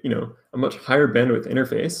actually, a much higher bandwidth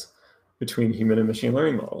interface between human and machine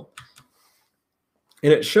learning model.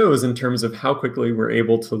 And it shows in terms of how quickly we're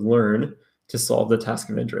able to learn to solve the task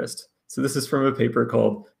of interest. So this is from a paper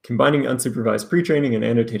called Combining Unsupervised Pre-training and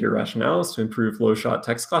Annotated Rationales to Improve Low-Shot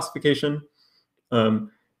Text Classification.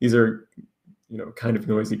 These are, kind of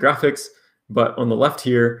noisy graphics, but on the left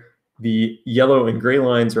here, the yellow and gray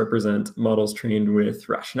lines represent models trained with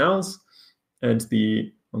rationales, and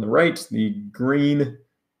on the right, the green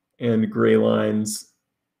and gray lines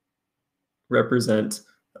represent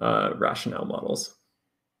rationale models.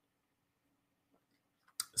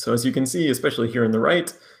 So as you can see, especially here on the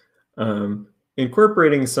right,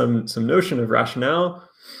 incorporating some notion of rationale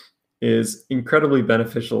is incredibly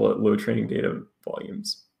beneficial at low training data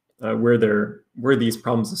volumes, where these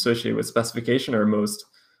problems associated with specification are most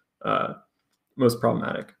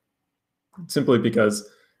problematic, simply because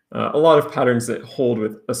a lot of patterns that hold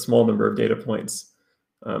with a small number of data points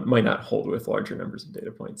might not hold with larger numbers of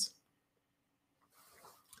data points.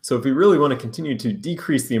 So if we really want to continue to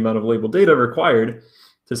decrease the amount of labeled data required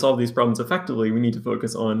to solve these problems effectively, we need to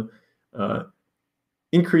focus on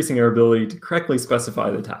increasing our ability to correctly specify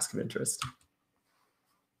the task of interest.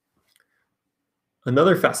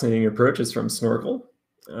 Another fascinating approach is from Snorkel.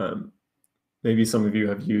 Maybe some of you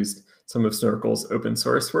have used some of Snorkel's open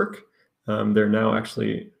source work. They're now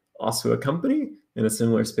actually also a company in a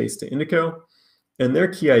similar space to Indico. And their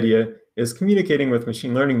key idea is communicating with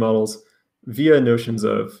machine learning models via notions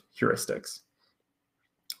of heuristics.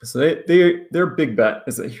 So their big bet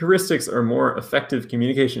is that heuristics are more effective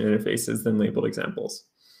communication interfaces than labeled examples.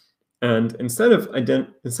 And instead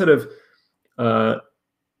of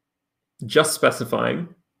just specifying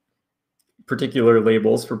particular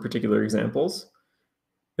labels for particular examples,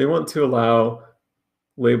 they want to allow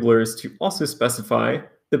labelers to also specify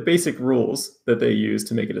the basic rules that they use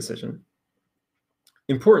to make a decision.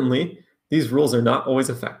 Importantly, these rules are not always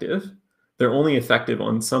effective. They're only effective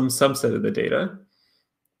on some subset of the data,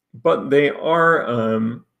 but they are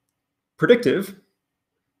predictive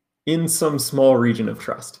in some small region of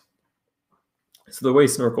trust. So the way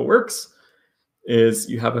Snorkel works is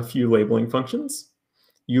you have a few labeling functions.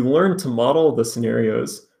 You learn to model the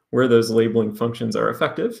scenarios where those labeling functions are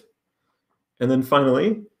effective. And then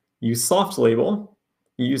finally, you soft label.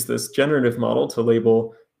 You use this generative model to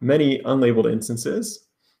label many unlabeled instances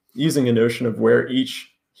using a notion of where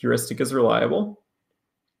each heuristic is reliable.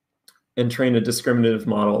 and train a discriminative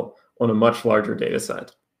model on a much larger data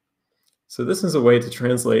set. So this is a way to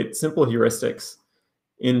translate simple heuristics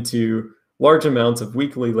into large amounts of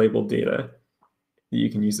weakly labeled data that you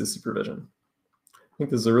can use as supervision. I think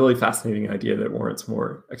this is a really fascinating idea that warrants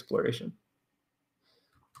more exploration.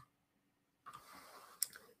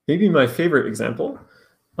 Maybe my favorite example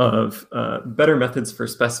of better methods for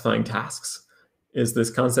specifying tasks is this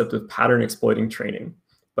concept of pattern exploiting training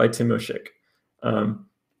by Tim Oshik.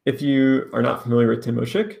 If you are not familiar with Tim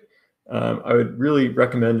Oshik, I would really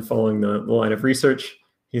recommend following the line of research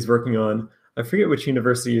he's working on. I forget which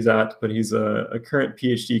university he's at, but he's a current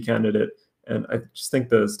PhD candidate, and I just think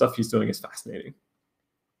the stuff he's doing is fascinating.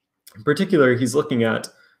 In particular, he's looking at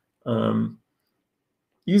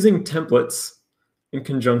using templates in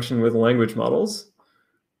conjunction with language models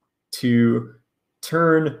to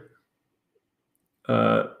turn,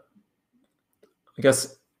 I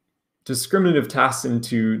guess, discriminative tasks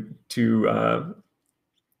into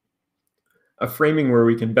a framing where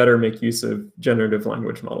we can better make use of generative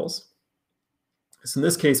language models. So in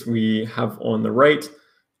this case, we have on the right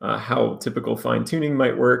how typical fine-tuning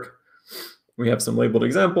might work. We have some labeled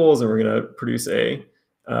examples, and we're going to produce a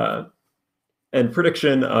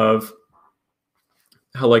prediction of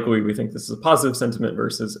how likely we think this is a positive sentiment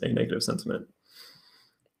versus a negative sentiment.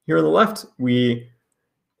 Here on the left, we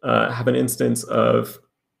have an instance of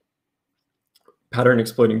pattern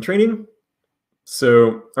exploiting training.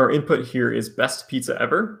 So our input here is best pizza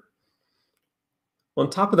ever. On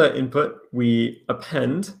top of that input, we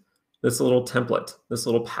append this little template, this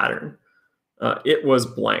little pattern. It was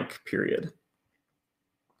blank, period.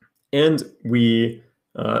 And we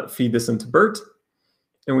feed this into BERT,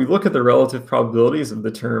 and we look at the relative probabilities of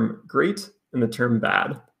the term great and the term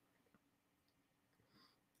bad.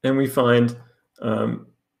 And we find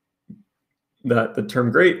that the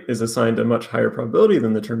term great is assigned a much higher probability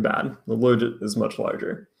than the term bad. The load is much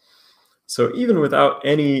larger. So even without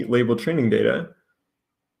any labeled training data,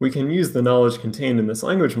 we can use the knowledge contained in this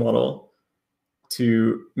language model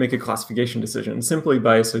to make a classification decision simply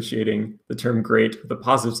by associating the term great with a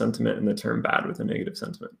positive sentiment and the term bad with a negative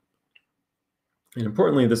sentiment. And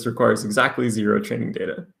importantly, this requires exactly 0 training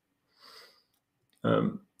data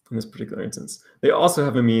in this particular instance. They also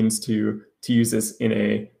have a means to use this in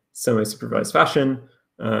a semi-supervised fashion,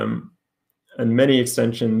 and many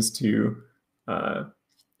extensions to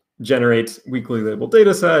generate weakly labeled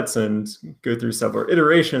data sets and go through several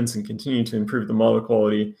iterations and continue to improve the model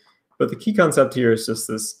quality. But the key concept here is just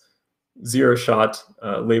this 0-shot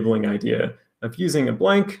labeling idea of using a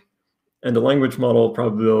blank and a language model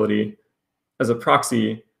probability as a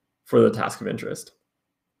proxy for the task of interest.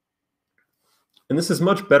 And this is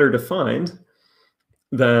much better defined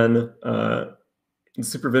than the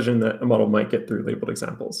supervision that a model might get through labeled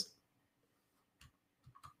examples.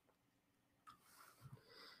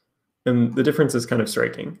 And the difference is kind of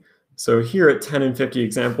striking. So here at 10 and 50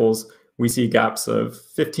 examples, we see gaps of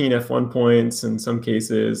 15 F1 points. In some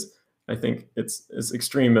cases, I think it's as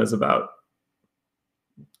extreme as about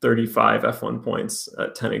 35 F1 points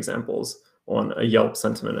at 10 examples on a Yelp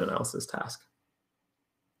sentiment analysis task.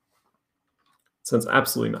 So it's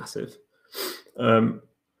absolutely massive.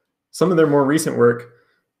 Some of their more recent work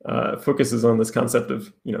focuses on this concept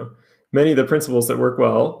of, many of the principles that work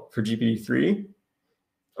well for GPT-3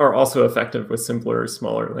 are also effective with simpler,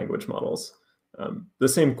 smaller language models. The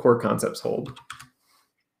same core concepts hold.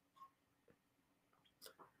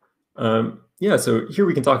 So here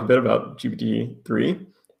we can talk a bit about GPT-3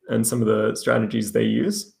 and some of the strategies they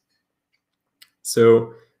use.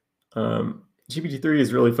 So GPT-3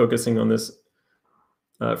 is really focusing on this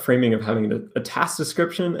framing of having a task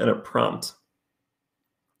description and a prompt.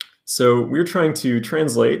 So we're trying to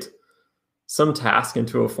translate some task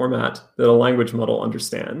into a format that a language model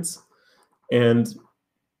understands. And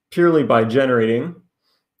purely by generating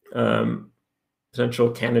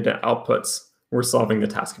potential candidate outputs, we're solving the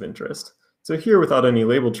task of interest. So here, without any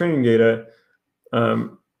labeled training data,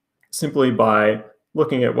 simply by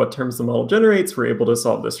looking at what terms the model generates, we're able to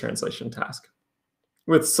solve this translation task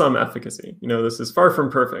with some efficacy. This is far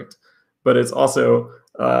from perfect, but it's also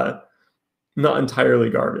not entirely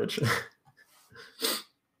garbage.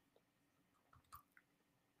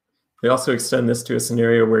 They also extend this to a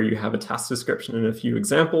scenario where you have a task description and a few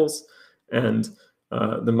examples, and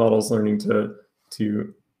the model's learning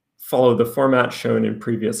to follow the format shown in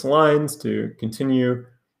previous lines to continue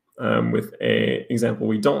with an example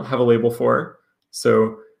we don't have a label for.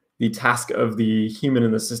 So the task of the human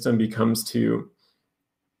in the system becomes to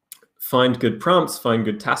find good prompts, find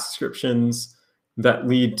good task descriptions that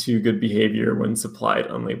lead to good behavior when supplied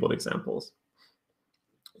unlabeled examples.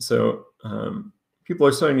 So people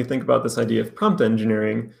are starting to think about this idea of prompt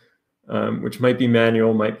engineering, which might be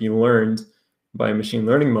manual, might be learned by a machine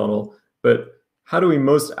learning model, but how do we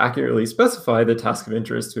most accurately specify the task of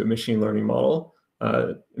interest to a machine learning model,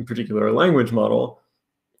 in particular a language model,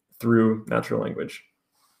 through natural language?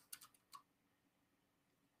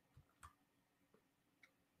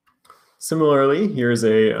 Similarly, here's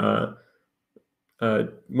a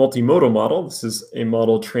multimodal model. This is a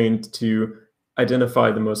model trained to identify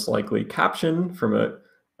the most likely caption from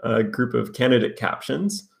a group of candidate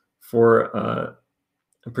captions for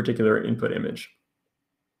a particular input image.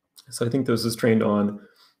 So I think this is trained on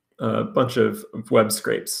a bunch of web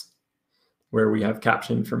scrapes where we have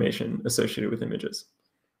caption information associated with images.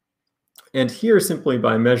 And here, simply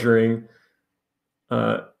by measuring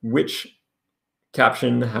which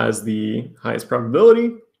caption has the highest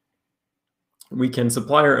probability, we can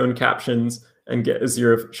supply our own captions and get a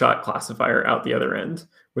zero-shot classifier out the other end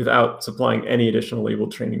without supplying any additional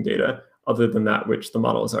labeled training data other than that which the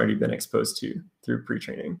model has already been exposed to through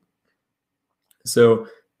pre-training. So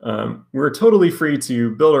we're totally free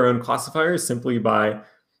to build our own classifiers simply by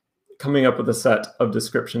coming up with a set of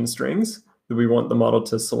description strings that we want the model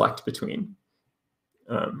to select between,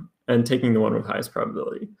 and taking the one with highest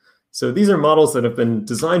probability. So these are models that have been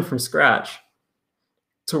designed from scratch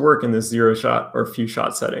to work in this zero-shot or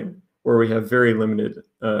few-shot setting, where we have very limited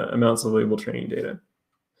amounts of labeled training data.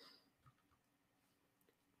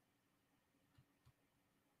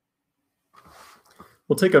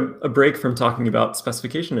 We'll take a break from talking about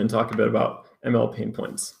specification and talk a bit about ML pain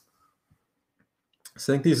points.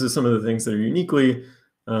 So I think these are some of the things that are uniquely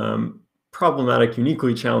problematic,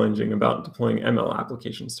 uniquely challenging about deploying ML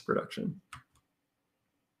applications to production.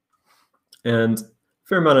 And a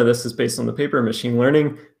fair amount of this is based on the paper Machine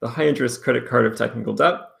Learning, the High Interest Credit Card of Technical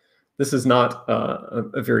Debt. This is not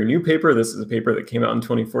a very new paper. This is a paper that came out in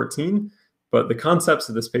 2014, but the concepts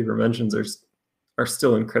that this paper mentions are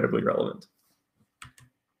still incredibly relevant.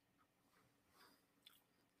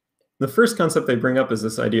 The first concept they bring up is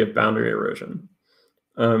this idea of boundary erosion.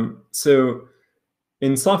 So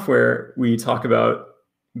in software, we talk about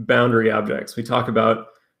boundary objects. We talk about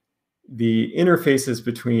the interfaces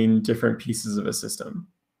between different pieces of a system.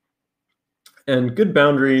 And good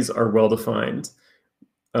boundaries are well-defined.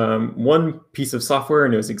 One piece of software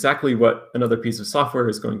knows exactly what another piece of software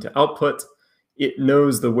is going to output. It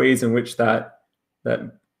knows the ways in which that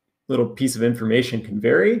little piece of information can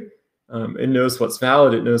vary. It knows what's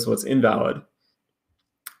valid, it knows what's invalid.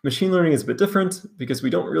 Machine learning is a bit different because we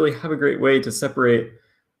don't really have a great way to separate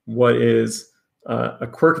what is a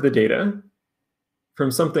quirk of the data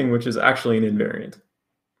from something which is actually an invariant.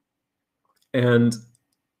 And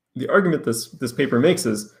the argument this paper makes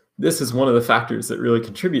is this is one of the factors that really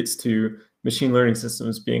contributes to machine learning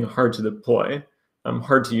systems being hard to deploy,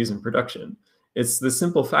 hard to use in production. It's the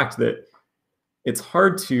simple fact that it's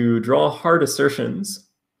hard to draw hard assertions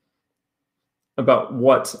about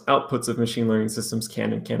what outputs of machine learning systems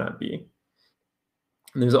can and cannot be.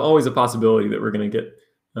 And there's always a possibility that we're going to get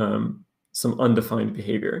some undefined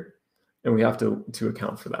behavior, and we have to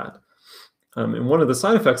account for that. And one of the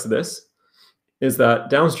side effects of this is that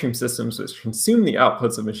downstream systems which consume the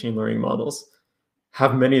outputs of machine learning models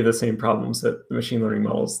have many of the same problems that the machine learning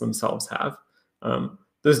models themselves have.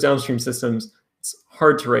 Those downstream systems, it's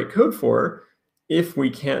hard to write code for if we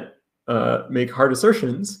can't make hard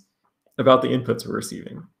assertions about the inputs we're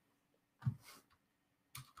receiving.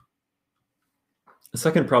 The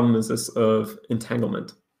second problem is this of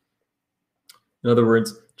entanglement. In other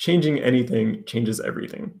words, changing anything changes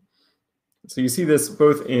everything. So you see this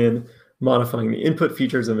both in modifying the input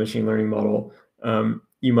features of a machine learning model.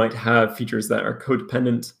 You might have features that are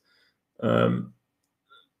codependent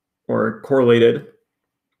or correlated.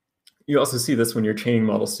 You also see this when you're chaining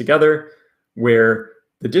models together, where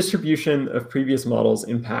the distribution of previous models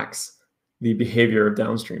impacts the behavior of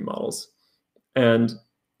downstream models. And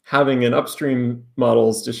having an upstream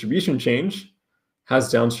model's distribution change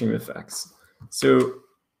has downstream effects. So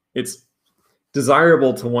it's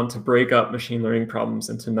desirable to want to break up machine learning problems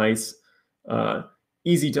into nice,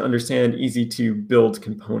 easy to understand, easy to build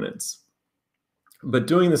components. But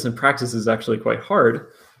doing this in practice is actually quite hard,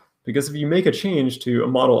 because if you make a change to a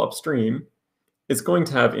model upstream, it's going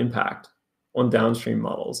to have impact on downstream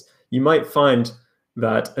models. You might find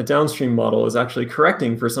that a downstream model is actually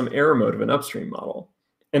correcting for some error mode of an upstream model.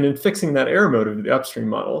 And in fixing that error mode of the upstream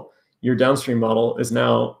model, your downstream model is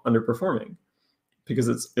now underperforming because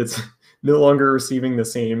it's no longer receiving the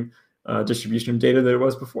same distribution of data that it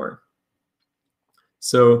was before.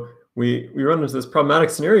 So we run into this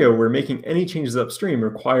problematic scenario where making any changes upstream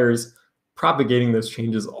requires propagating those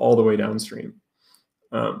changes all the way downstream.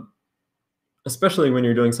 especially when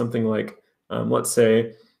you're doing something like, let's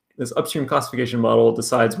say, this upstream classification model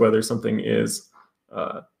decides whether something is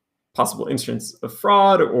a possible instance of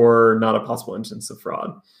fraud or not a possible instance of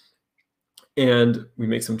fraud. And we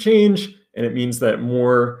make some change, and it means that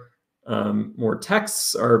more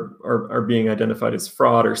texts are being identified as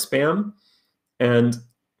fraud or spam. And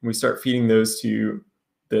we start feeding those to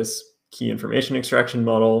this key information extraction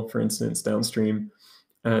model, for instance, downstream,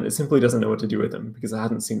 and it simply doesn't know what to do with them because it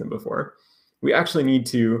hasn't seen them before. We actually need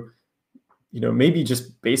to, maybe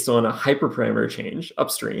just based on a hyperparameter change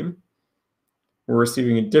upstream, we're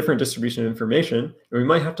receiving a different distribution of information, and we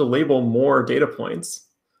might have to label more data points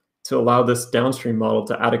to allow this downstream model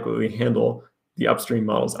to adequately handle the upstream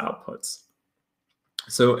model's outputs.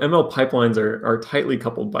 So ML pipelines are tightly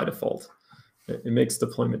coupled by default. It makes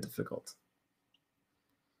deployment difficult.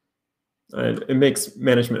 And it makes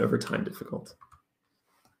management over time difficult.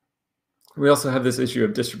 We also have this issue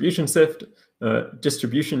of distribution shift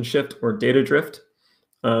or data drift.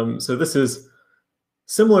 So this is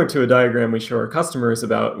similar to a diagram we show our customers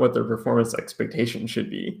about what their performance expectation should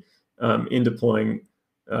be in deploying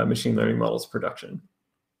machine learning models to production.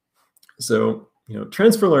 So,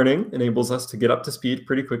 transfer learning enables us to get up to speed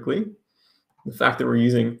pretty quickly. The fact that we're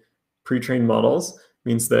using pre-trained models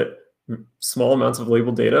means that small amounts of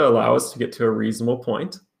labeled data allow us to get to a reasonable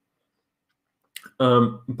point.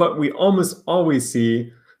 But we almost always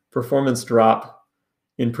see performance drop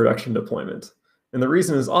in production deployment. And the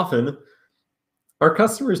reason is often our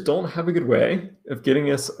customers don't have a good way of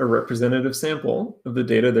getting us a representative sample of the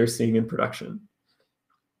data they're seeing in production.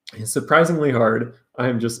 It's surprisingly hard.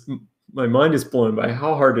 My mind is blown by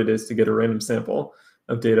how hard it is to get a random sample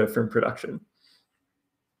of data from production.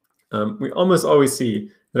 We almost always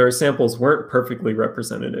see that our samples weren't perfectly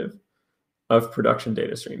representative of production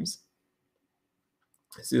data streams.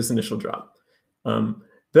 See this initial drop.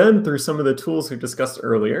 Then through some of the tools we discussed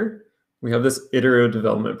earlier, we have this iterative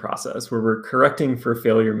development process where we're correcting for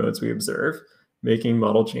failure modes we observe, making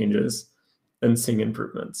model changes, and seeing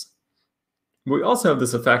improvements. We also have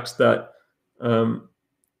this effect that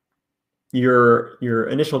your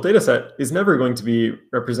initial data set is never going to be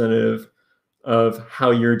representative of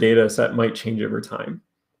how your data set might change over time.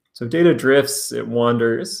 So data drifts, it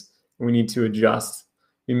wanders, and we need to adjust,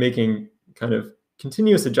 be making kind of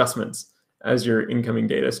continuous adjustments as your incoming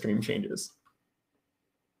data stream changes.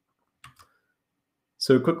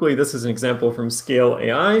 So quickly, this is an example from Scale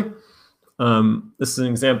AI. This is an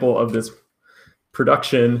example of this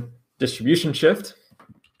production distribution shift.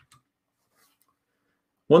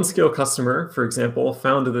 One Scale customer, for example,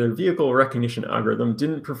 found that their vehicle recognition algorithm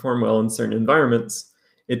didn't perform well in certain environments.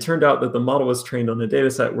 It turned out that the model was trained on a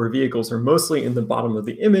dataset where vehicles are mostly in the bottom of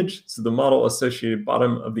the image, so the model associated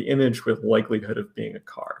bottom of the image with likelihood of being a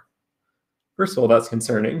car. First of all, that's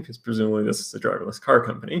concerning because presumably this is a driverless car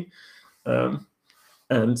company.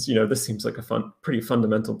 And this seems like a pretty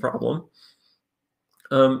fundamental problem.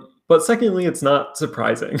 But secondly, it's not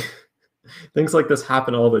surprising. Things like this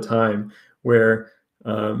happen all the time where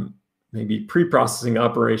maybe pre-processing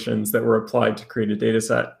operations that were applied to create a data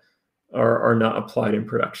set are not applied in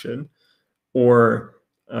production. Or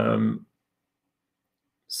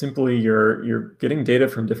simply you're getting data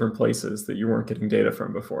from different places that you weren't getting data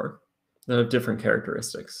from before that have different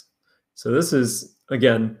characteristics. So this is,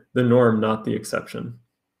 again, the norm, not the exception.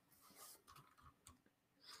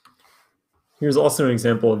 Here's also an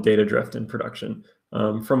example of data drift in production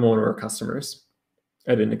from one of our customers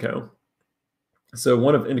at Indico. So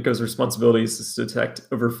one of Indico's responsibilities is to detect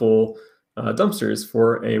overfull dumpsters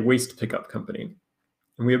for a waste pickup company.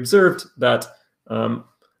 And we observed that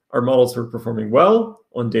our models were performing well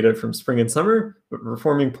on data from spring and summer, but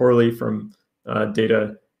performing poorly from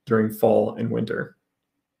data during fall and winter.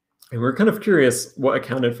 And we're kind of curious what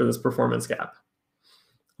accounted for this performance gap.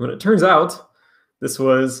 When it turns out, this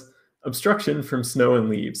was obstruction from snow and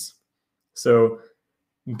leaves. So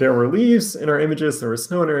there were leaves in our images, there was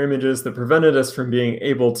snow in our images that prevented us from being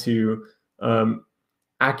able to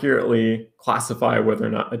accurately classify whether or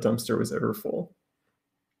not a dumpster was ever full.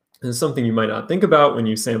 This is something you might not think about when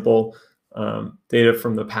you sample data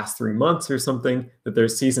from the past 3 months or something, that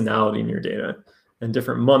there's seasonality in your data, and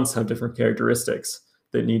different months have different characteristics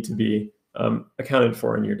that need to be accounted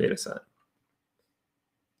for in your data set.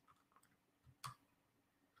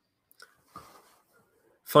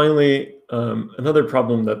 Finally, another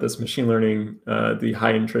problem that this machine learning, the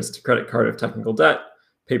high interest credit card of technical debt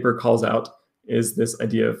paper calls out is this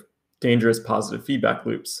idea of dangerous positive feedback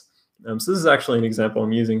loops. So this is actually an example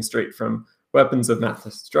I'm using straight from Weapons of Math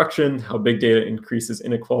Destruction, How Big Data Increases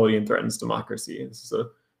Inequality and Threatens Democracy. This is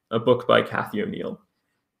a book by Kathy O'Neill.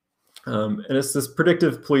 And it's this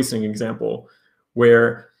predictive policing example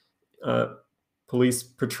where police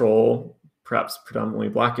patrol perhaps predominantly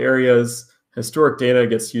black areas. Historic data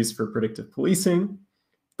gets used for predictive policing.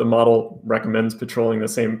 The model recommends patrolling the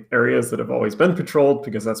same areas that have always been patrolled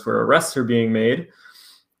because that's where arrests are being made.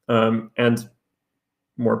 And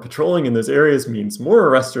more patrolling in those areas means more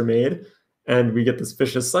arrests are made. And we get this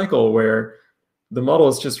vicious cycle where the model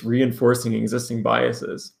is just reinforcing existing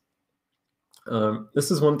biases.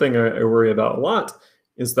 This is one thing I worry about a lot,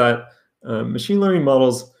 is that machine learning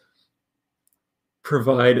models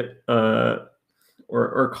provide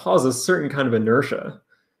or cause a certain kind of inertia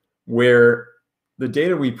where the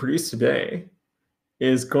data we produce today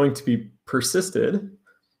is going to be persisted,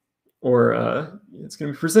 or it's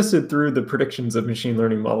going to be persisted through the predictions of machine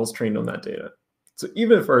learning models trained on that data. So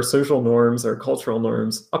even if our social norms, our cultural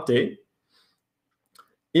norms update,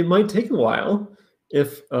 it might take a while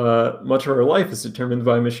if much of our life is determined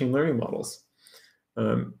by machine learning models,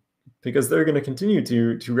 because they're going to continue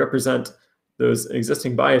to represent those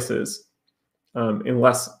existing biases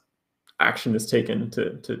unless action is taken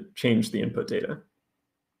to change the input data.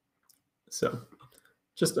 So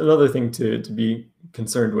just another thing to be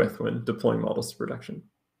concerned with when deploying models to production.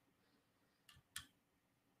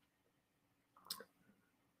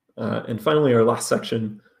 And finally, our last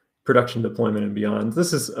section, production deployment and beyond.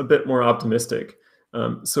 This is a bit more optimistic.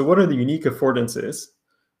 So what are the unique affordances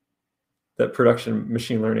that production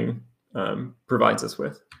machine learning provides us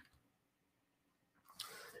with?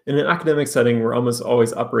 In an academic setting, we're almost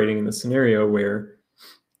always operating in the scenario where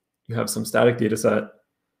you have some static data set,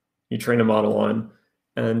 you train a model on,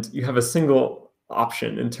 and you have a single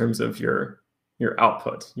option in terms of your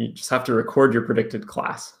output. You just have to record your predicted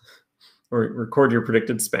class or record your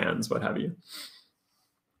predicted spans, what have you.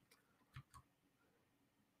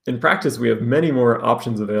 In practice, we have many more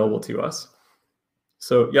options available to us.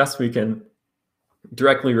 So yes, we can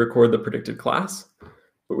directly record the predicted class,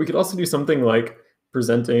 but we could also do something like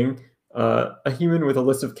presenting a human with a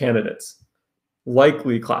list of candidates,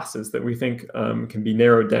 likely classes that we think can be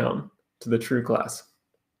narrowed down to the true class.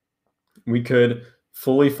 We could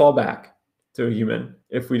fully fall back to a human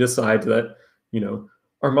if we decide that,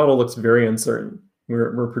 our model looks very uncertain.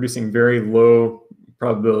 We're producing very low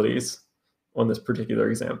probabilities on this particular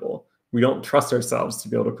example. We don't trust ourselves to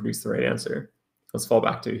be able to produce the right answer. Let's fall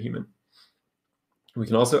back to a human. We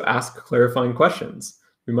can also ask clarifying questions.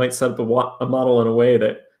 We might set up a model in a way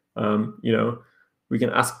that, we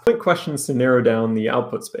can ask point questions to narrow down the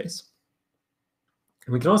output space.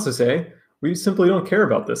 And we can also say, we simply don't care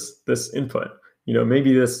about this input.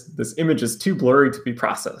 Maybe this image is too blurry to be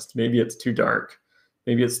processed. Maybe it's too dark.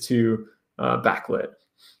 Maybe it's too backlit.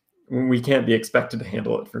 We can't be expected to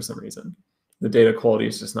handle it for some reason. The data quality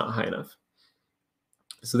is just not high enough.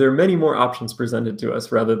 So there are many more options presented to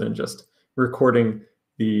us rather than just recording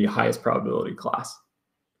the highest probability class.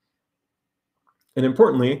 And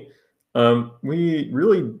importantly, we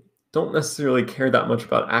really don't necessarily care that much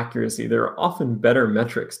about accuracy. There are often better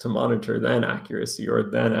metrics to monitor than accuracy or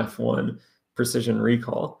than F1 precision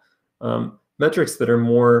recall. Metrics that are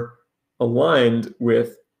more aligned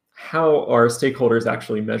with how our stakeholders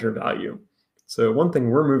actually measure value. So one thing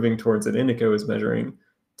we're moving towards at Indico is measuring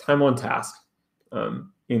time on task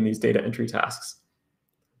in these data entry tasks,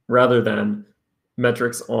 rather than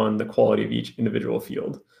metrics on the quality of each individual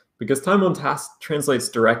field, because time on task translates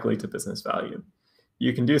directly to business value.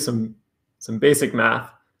 You can do some basic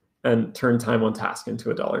math and turn time on task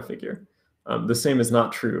into a dollar figure. The same is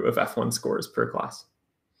not true of F1 scores per class.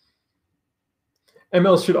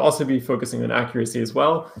 ML should also be focusing on accuracy as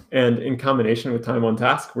well. And in combination with time on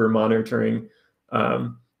task, we're monitoring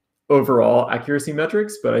overall accuracy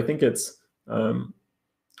metrics, but I think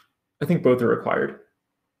I think both are required.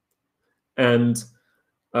 And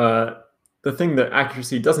the thing that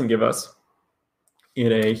accuracy doesn't give us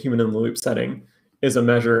in a human-in-the-loop setting is a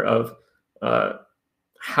measure of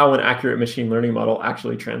how an accurate machine learning model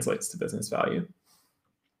actually translates to business value.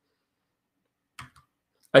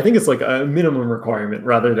 I think it's like a minimum requirement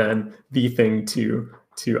rather than the thing to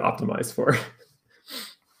optimize for.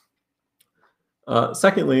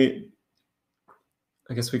 Secondly,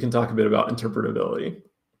 I guess we can talk a bit about interpretability.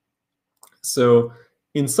 So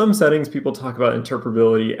in some settings, people talk about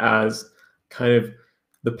interpretability as kind of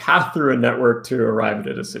the path through a network to arrive at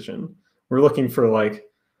a decision. We're looking for like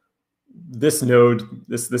this node,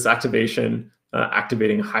 this activation,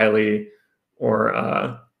 activating highly,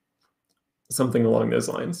 or something along those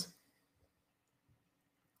lines.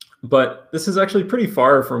 But this is actually pretty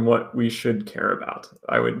far from what we should care about,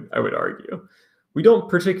 I would argue. We don't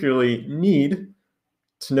particularly need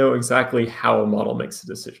to know exactly how a model makes a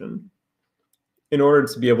decision. in order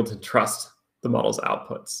to be able to trust the model's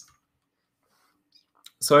outputs.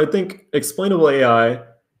 So I think explainable AI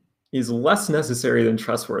is less necessary than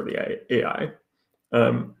trustworthy AI.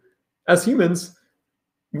 As humans,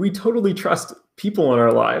 we totally trust people in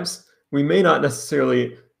our lives. We may not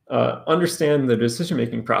necessarily understand the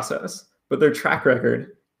decision-making process, but their track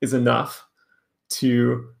record is enough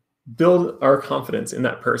to build our confidence in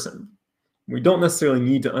that person. We don't necessarily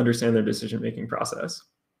need to understand their decision-making process.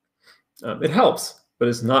 It helps, but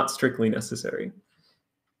it's not strictly necessary.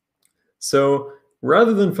 So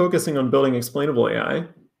rather than focusing on building explainable AI,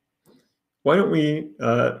 why don't we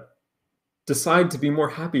decide to be more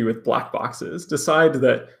happy with black boxes? Decide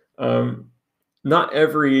that not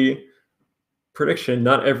every prediction,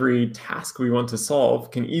 not every task we want to solve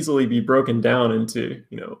can easily be broken down into,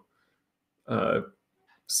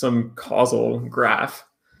 some causal graph,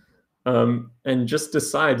 and just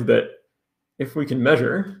decide that if we can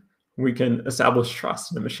measure, we can establish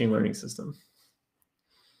trust in a machine learning system.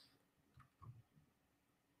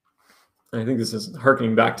 I think this is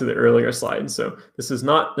harkening back to the earlier slide. So this is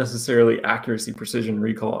not necessarily accuracy, precision,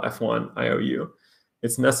 recall, F1, IOU.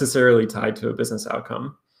 It's necessarily tied to a business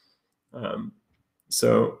outcome.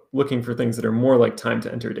 So looking for things that are more like time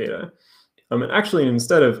to enter data. And actually,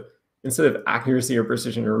 instead of accuracy or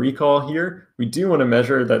precision or recall here, we do want to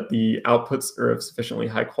measure that the outputs are of sufficiently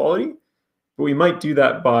high quality, but we might do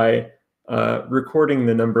that by recording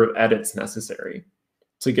the number of edits necessary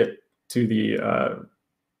to get to the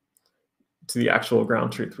actual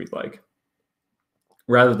ground truth we'd like,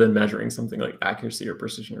 rather than measuring something like accuracy or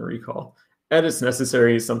precision or recall. Edits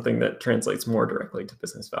necessary is something that translates more directly to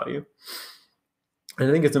business value. And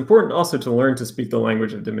I think it's important also to learn to speak the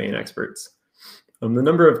language of domain experts. The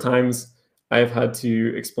number of times I've had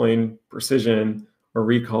to explain precision or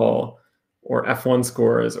recall or F1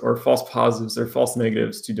 scores or false positives or false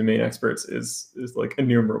negatives to domain experts is like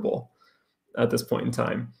innumerable at this point in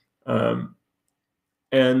time.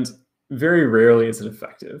 And very rarely is it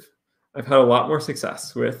effective. I've had a lot more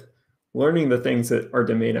success with learning the things that our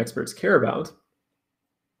domain experts care about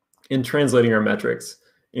and translating our metrics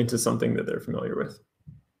into something that they're familiar with.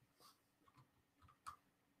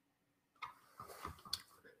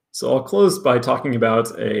 So I'll close by talking about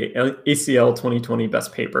a ACL 2020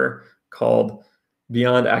 best paper called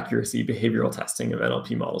Beyond Accuracy Behavioral Testing of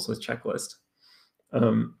NLP Models with Checklist.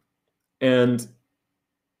 And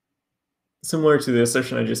similar to the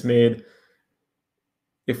assertion I just made,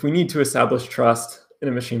 if we need to establish trust in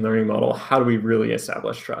a machine learning model, how do we really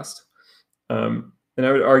establish trust? And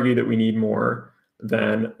I would argue that we need more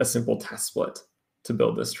than a simple test split to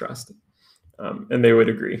build this trust. And they would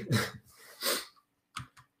agree.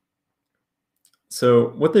 So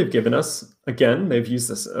what they've given us, again, they've used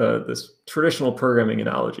this traditional programming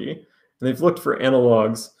analogy, and they've looked for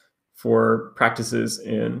analogs for practices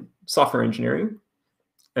in software engineering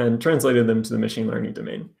and translated them to the machine learning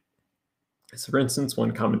domain. So for instance,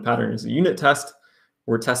 one common pattern is a unit test.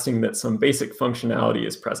 We're testing that some basic functionality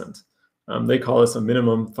is present. They call this a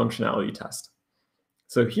minimum functionality test.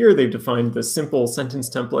 So here they've defined the simple sentence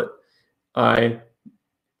template,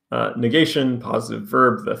 negation, positive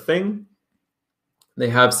verb, the thing. They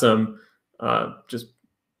have some just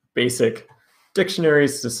basic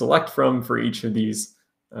dictionaries to select from for each of these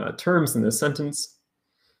terms in this sentence,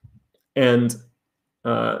 and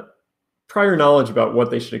prior knowledge about what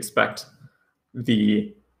they should expect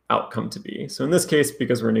the outcome to be. So in this case,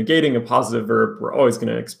 because we're negating a positive verb, we're always going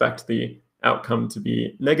to expect the outcome to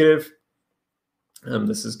be negative.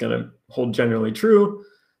 This is going to hold generally true.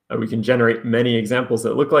 We can generate many examples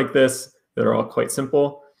that look like this that are all quite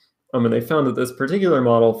simple. And they found that this particular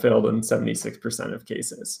model failed in 76% of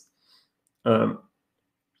cases. So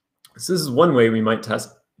this is one way we might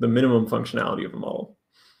test the minimum functionality of a model.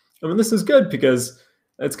 This is good because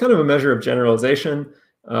it's kind of a measure of generalization.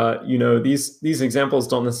 These examples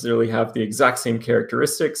don't necessarily have the exact same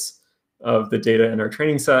characteristics of the data in our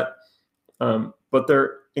training set, but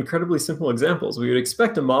they're incredibly simple examples. We would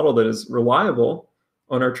expect a model that is reliable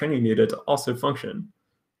on our training data to also function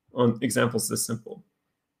on examples this simple.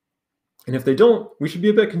 And if they don't, we should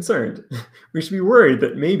be a bit concerned. We should be worried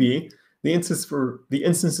that maybe the instances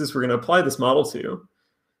we're going to apply this model to,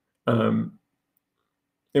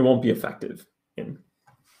 it won't be effective in.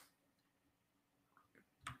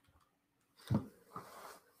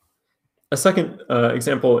 A second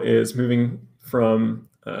example is moving from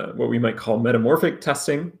what we might call metamorphic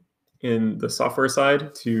testing in the software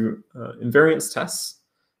side to invariance tests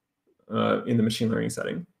in the machine learning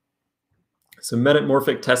setting. So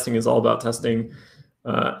metamorphic testing is all about testing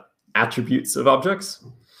attributes of objects.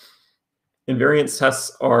 Invariance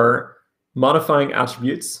tests are modifying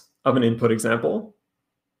attributes of an input example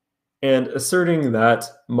and asserting that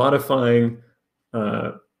modifying,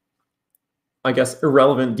 I guess,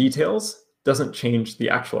 irrelevant details doesn't change the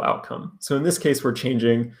actual outcome. So in this case, we're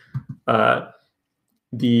changing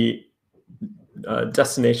the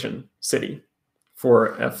destination city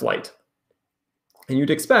for a flight. And you'd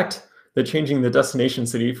expect that changing the destination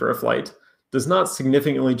city for a flight does not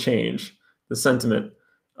significantly change the sentiment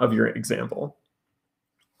of your example.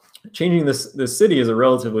 Changing this city is a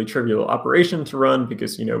relatively trivial operation to run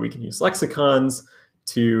because we can use lexicons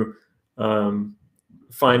to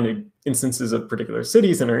find instances of particular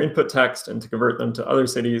cities in our input text and to convert them to other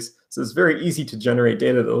cities. So it's very easy to generate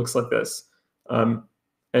data that looks like this.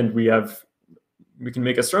 And we can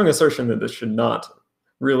make a strong assertion that this should not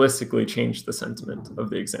realistically change the sentiment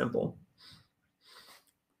of the example.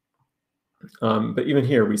 But even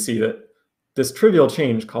here, we see that this trivial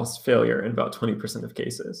change causes failure in about 20% of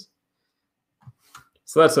cases.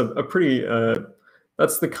 So that's a pretty,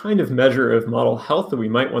 that's the kind of measure of model health that we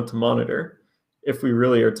might want to monitor if we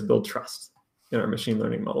really are to build trust in our machine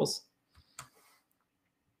learning models.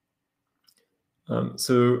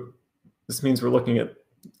 So this means we're looking at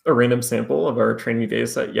a random sample of our training data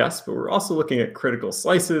set, yes, but we're also looking at critical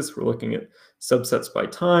slices. We're looking at subsets by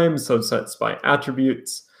time, subsets by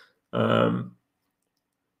attributes,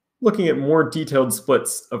 looking at more detailed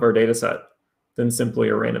splits of our data set than simply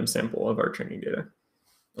a random sample of our training data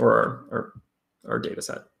or our data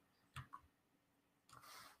set.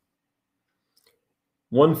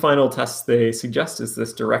 One final test they suggest is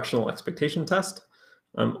this directional expectation test,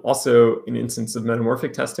 also an instance of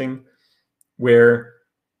metamorphic testing, where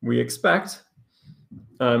we expect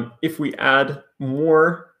if we add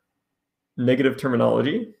more negative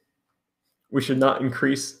terminology, we should not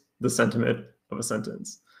increase the sentiment of a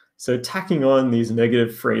sentence. So tacking on these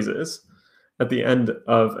negative phrases at the end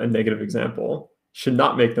of a negative example should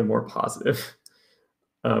not make them more positive.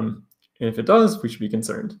 And if it does, we should be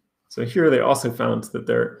concerned. So here they also found that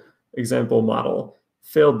their example model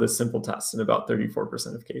failed this simple test in about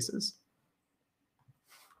 34% of cases.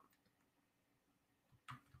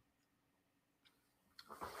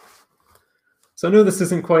 So I know this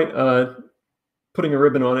isn't quite putting a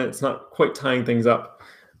ribbon on it. It's not quite tying things up.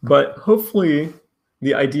 But hopefully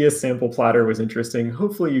the idea sample platter was interesting.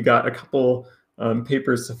 Hopefully you got a couple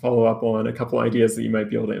papers to follow up on, a couple ideas that you might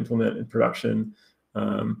be able to implement in production.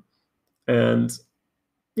 And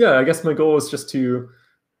yeah, I guess my goal is just to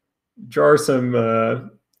jar some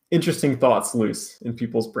interesting thoughts loose in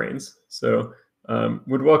people's brains. So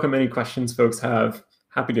would welcome any questions folks have.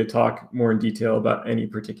 Happy to talk more in detail about any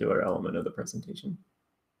particular element of the presentation.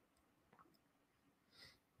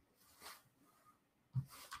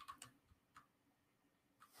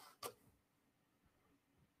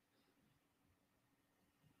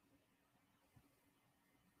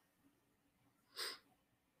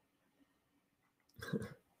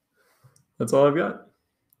 That's all I've got.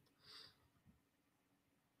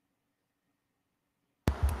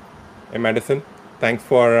 Hey, Madison, thanks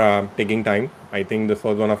for taking time. I think this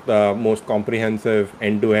was one of the most comprehensive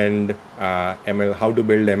end-to-end ML, how to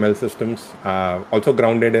build ML systems, also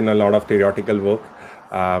grounded in a lot of theoretical work.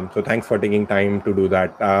 So thanks for taking time to do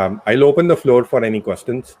that. I'll open the floor for any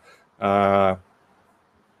questions. I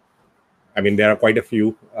mean, there are quite a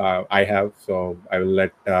few I have, so I will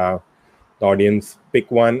let the audience pick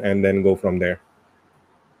one and then go from there.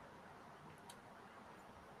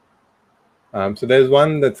 So there's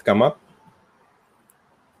one that's come up.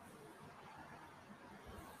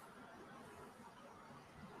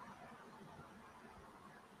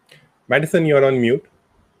 Madison, you're on mute.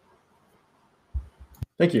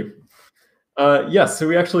 Thank you. Yes, so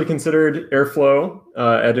we actually considered Airflow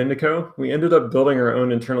at Indico. We ended up building our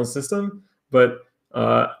own internal system, but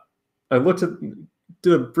I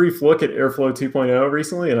did a brief look at Airflow 2.0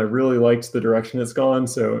 recently, and I really liked the direction it's gone.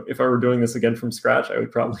 So if I were doing this again from scratch, I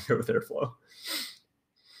would probably go with Airflow.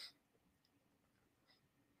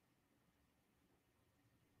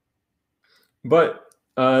 But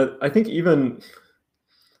I think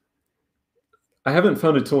I haven't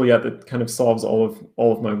found a tool yet that kind of solves all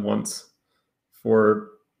of my wants for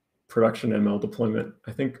production ML deployment.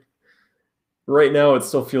 I think right now it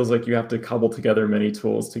still feels like you have to cobble together many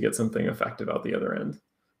tools to get something effective out the other end.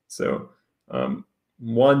 So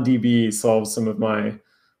OneDB solves some of my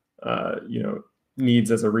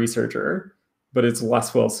needs as a researcher, but it's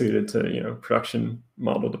less well suited to production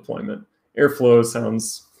model deployment. Airflow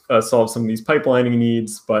solves some of these pipelining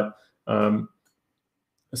needs, but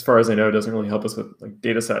as far as I know, it doesn't really help us with like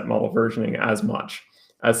dataset model versioning as much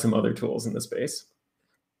as some other tools in the space.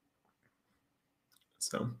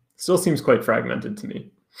 So still seems quite fragmented to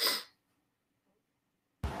me.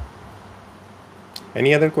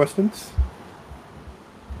 Any other questions?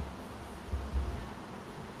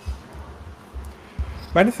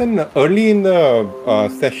 Madison, early in the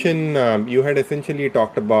session, you had essentially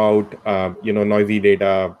talked about noisy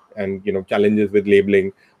data and challenges with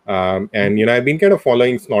labeling. And I've been kind of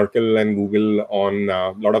following Snorkel and Google on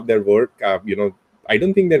a lot of their work. I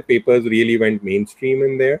don't think their papers really went mainstream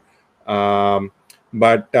in there,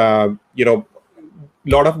 but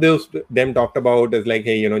lot of those them talked about is like,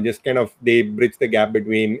 hey, just kind of they bridge the gap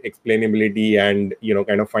between explainability and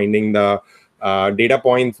kind of finding the data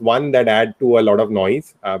points, one that add to a lot of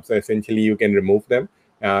noise, so essentially you can remove them,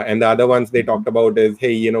 and the other ones they talked about is,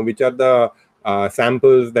 hey, which are the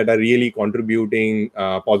samples that are really contributing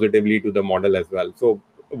positively to the model as well. So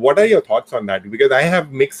what are your thoughts on that? Because I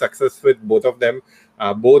have mixed success with both of them,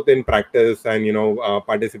 both in practice and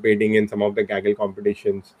participating in some of the Kaggle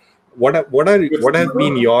competitions. What has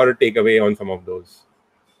been your takeaway on some of those?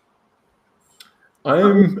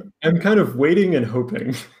 I'm kind of waiting and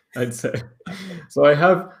hoping, I'd say. So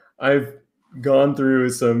I've gone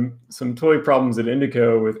through some toy problems at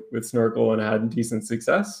Indico with Snorkel and had decent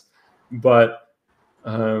success, but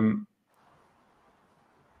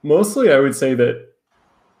mostly I would say that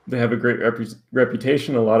they have a great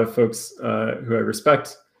reputation. A lot of folks who I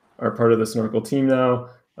respect are part of the Snorkel team now.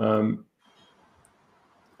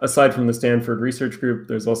 Aside from the Stanford Research Group,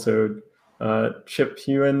 there's also Chip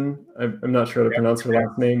Hewen. I'm not sure how to pronounce her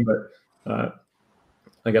last name, but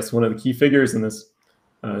I guess one of the key figures in this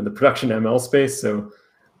the production ML space. So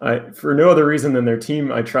for no other reason than their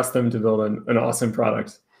team, I trust them to build an awesome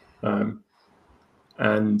product.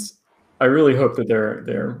 And I really hope that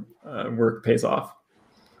their work pays off.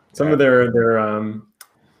 Some of their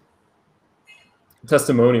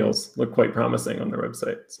testimonials look quite promising on their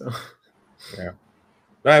website. So yeah.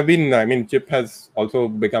 I mean, Chip has also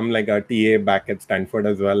become like a TA back at Stanford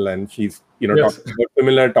as well, and she's yes. talking about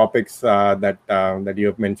similar topics that you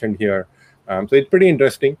have mentioned here. So it's pretty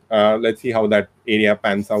interesting. Let's see how that area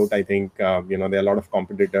pans out. I think there are a lot of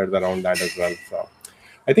competitors around that as well. So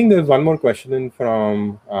I think there's one more question in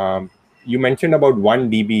from you mentioned about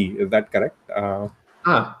 1 dB. Is that correct?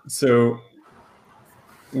 So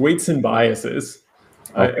weights and biases.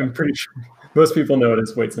 Okay. I'm pretty sure most people know it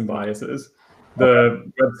as weights and biases. The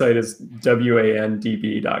website is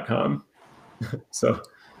wandb.com. So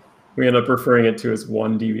we end up referring it to as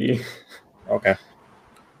 1dB. Okay.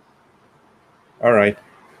 All right.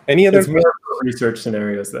 Any other It's more for research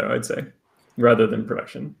scenarios, though, I'd say, rather than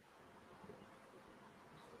production.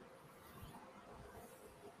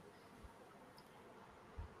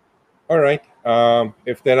 All right.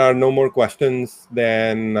 If there are no more questions,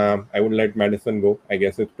 then I would let Madison go. I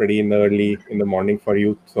guess it's pretty early in the morning for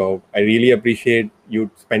you. So I really appreciate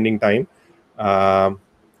you spending time.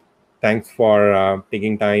 Thanks for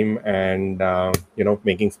taking time and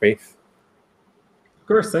making space. Of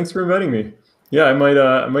course. Thanks for inviting me. Yeah, I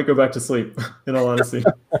might go back to sleep, in all honesty.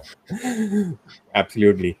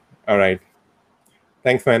 Absolutely. All right.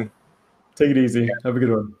 Thanks, man. Take it easy. Have a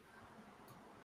good one.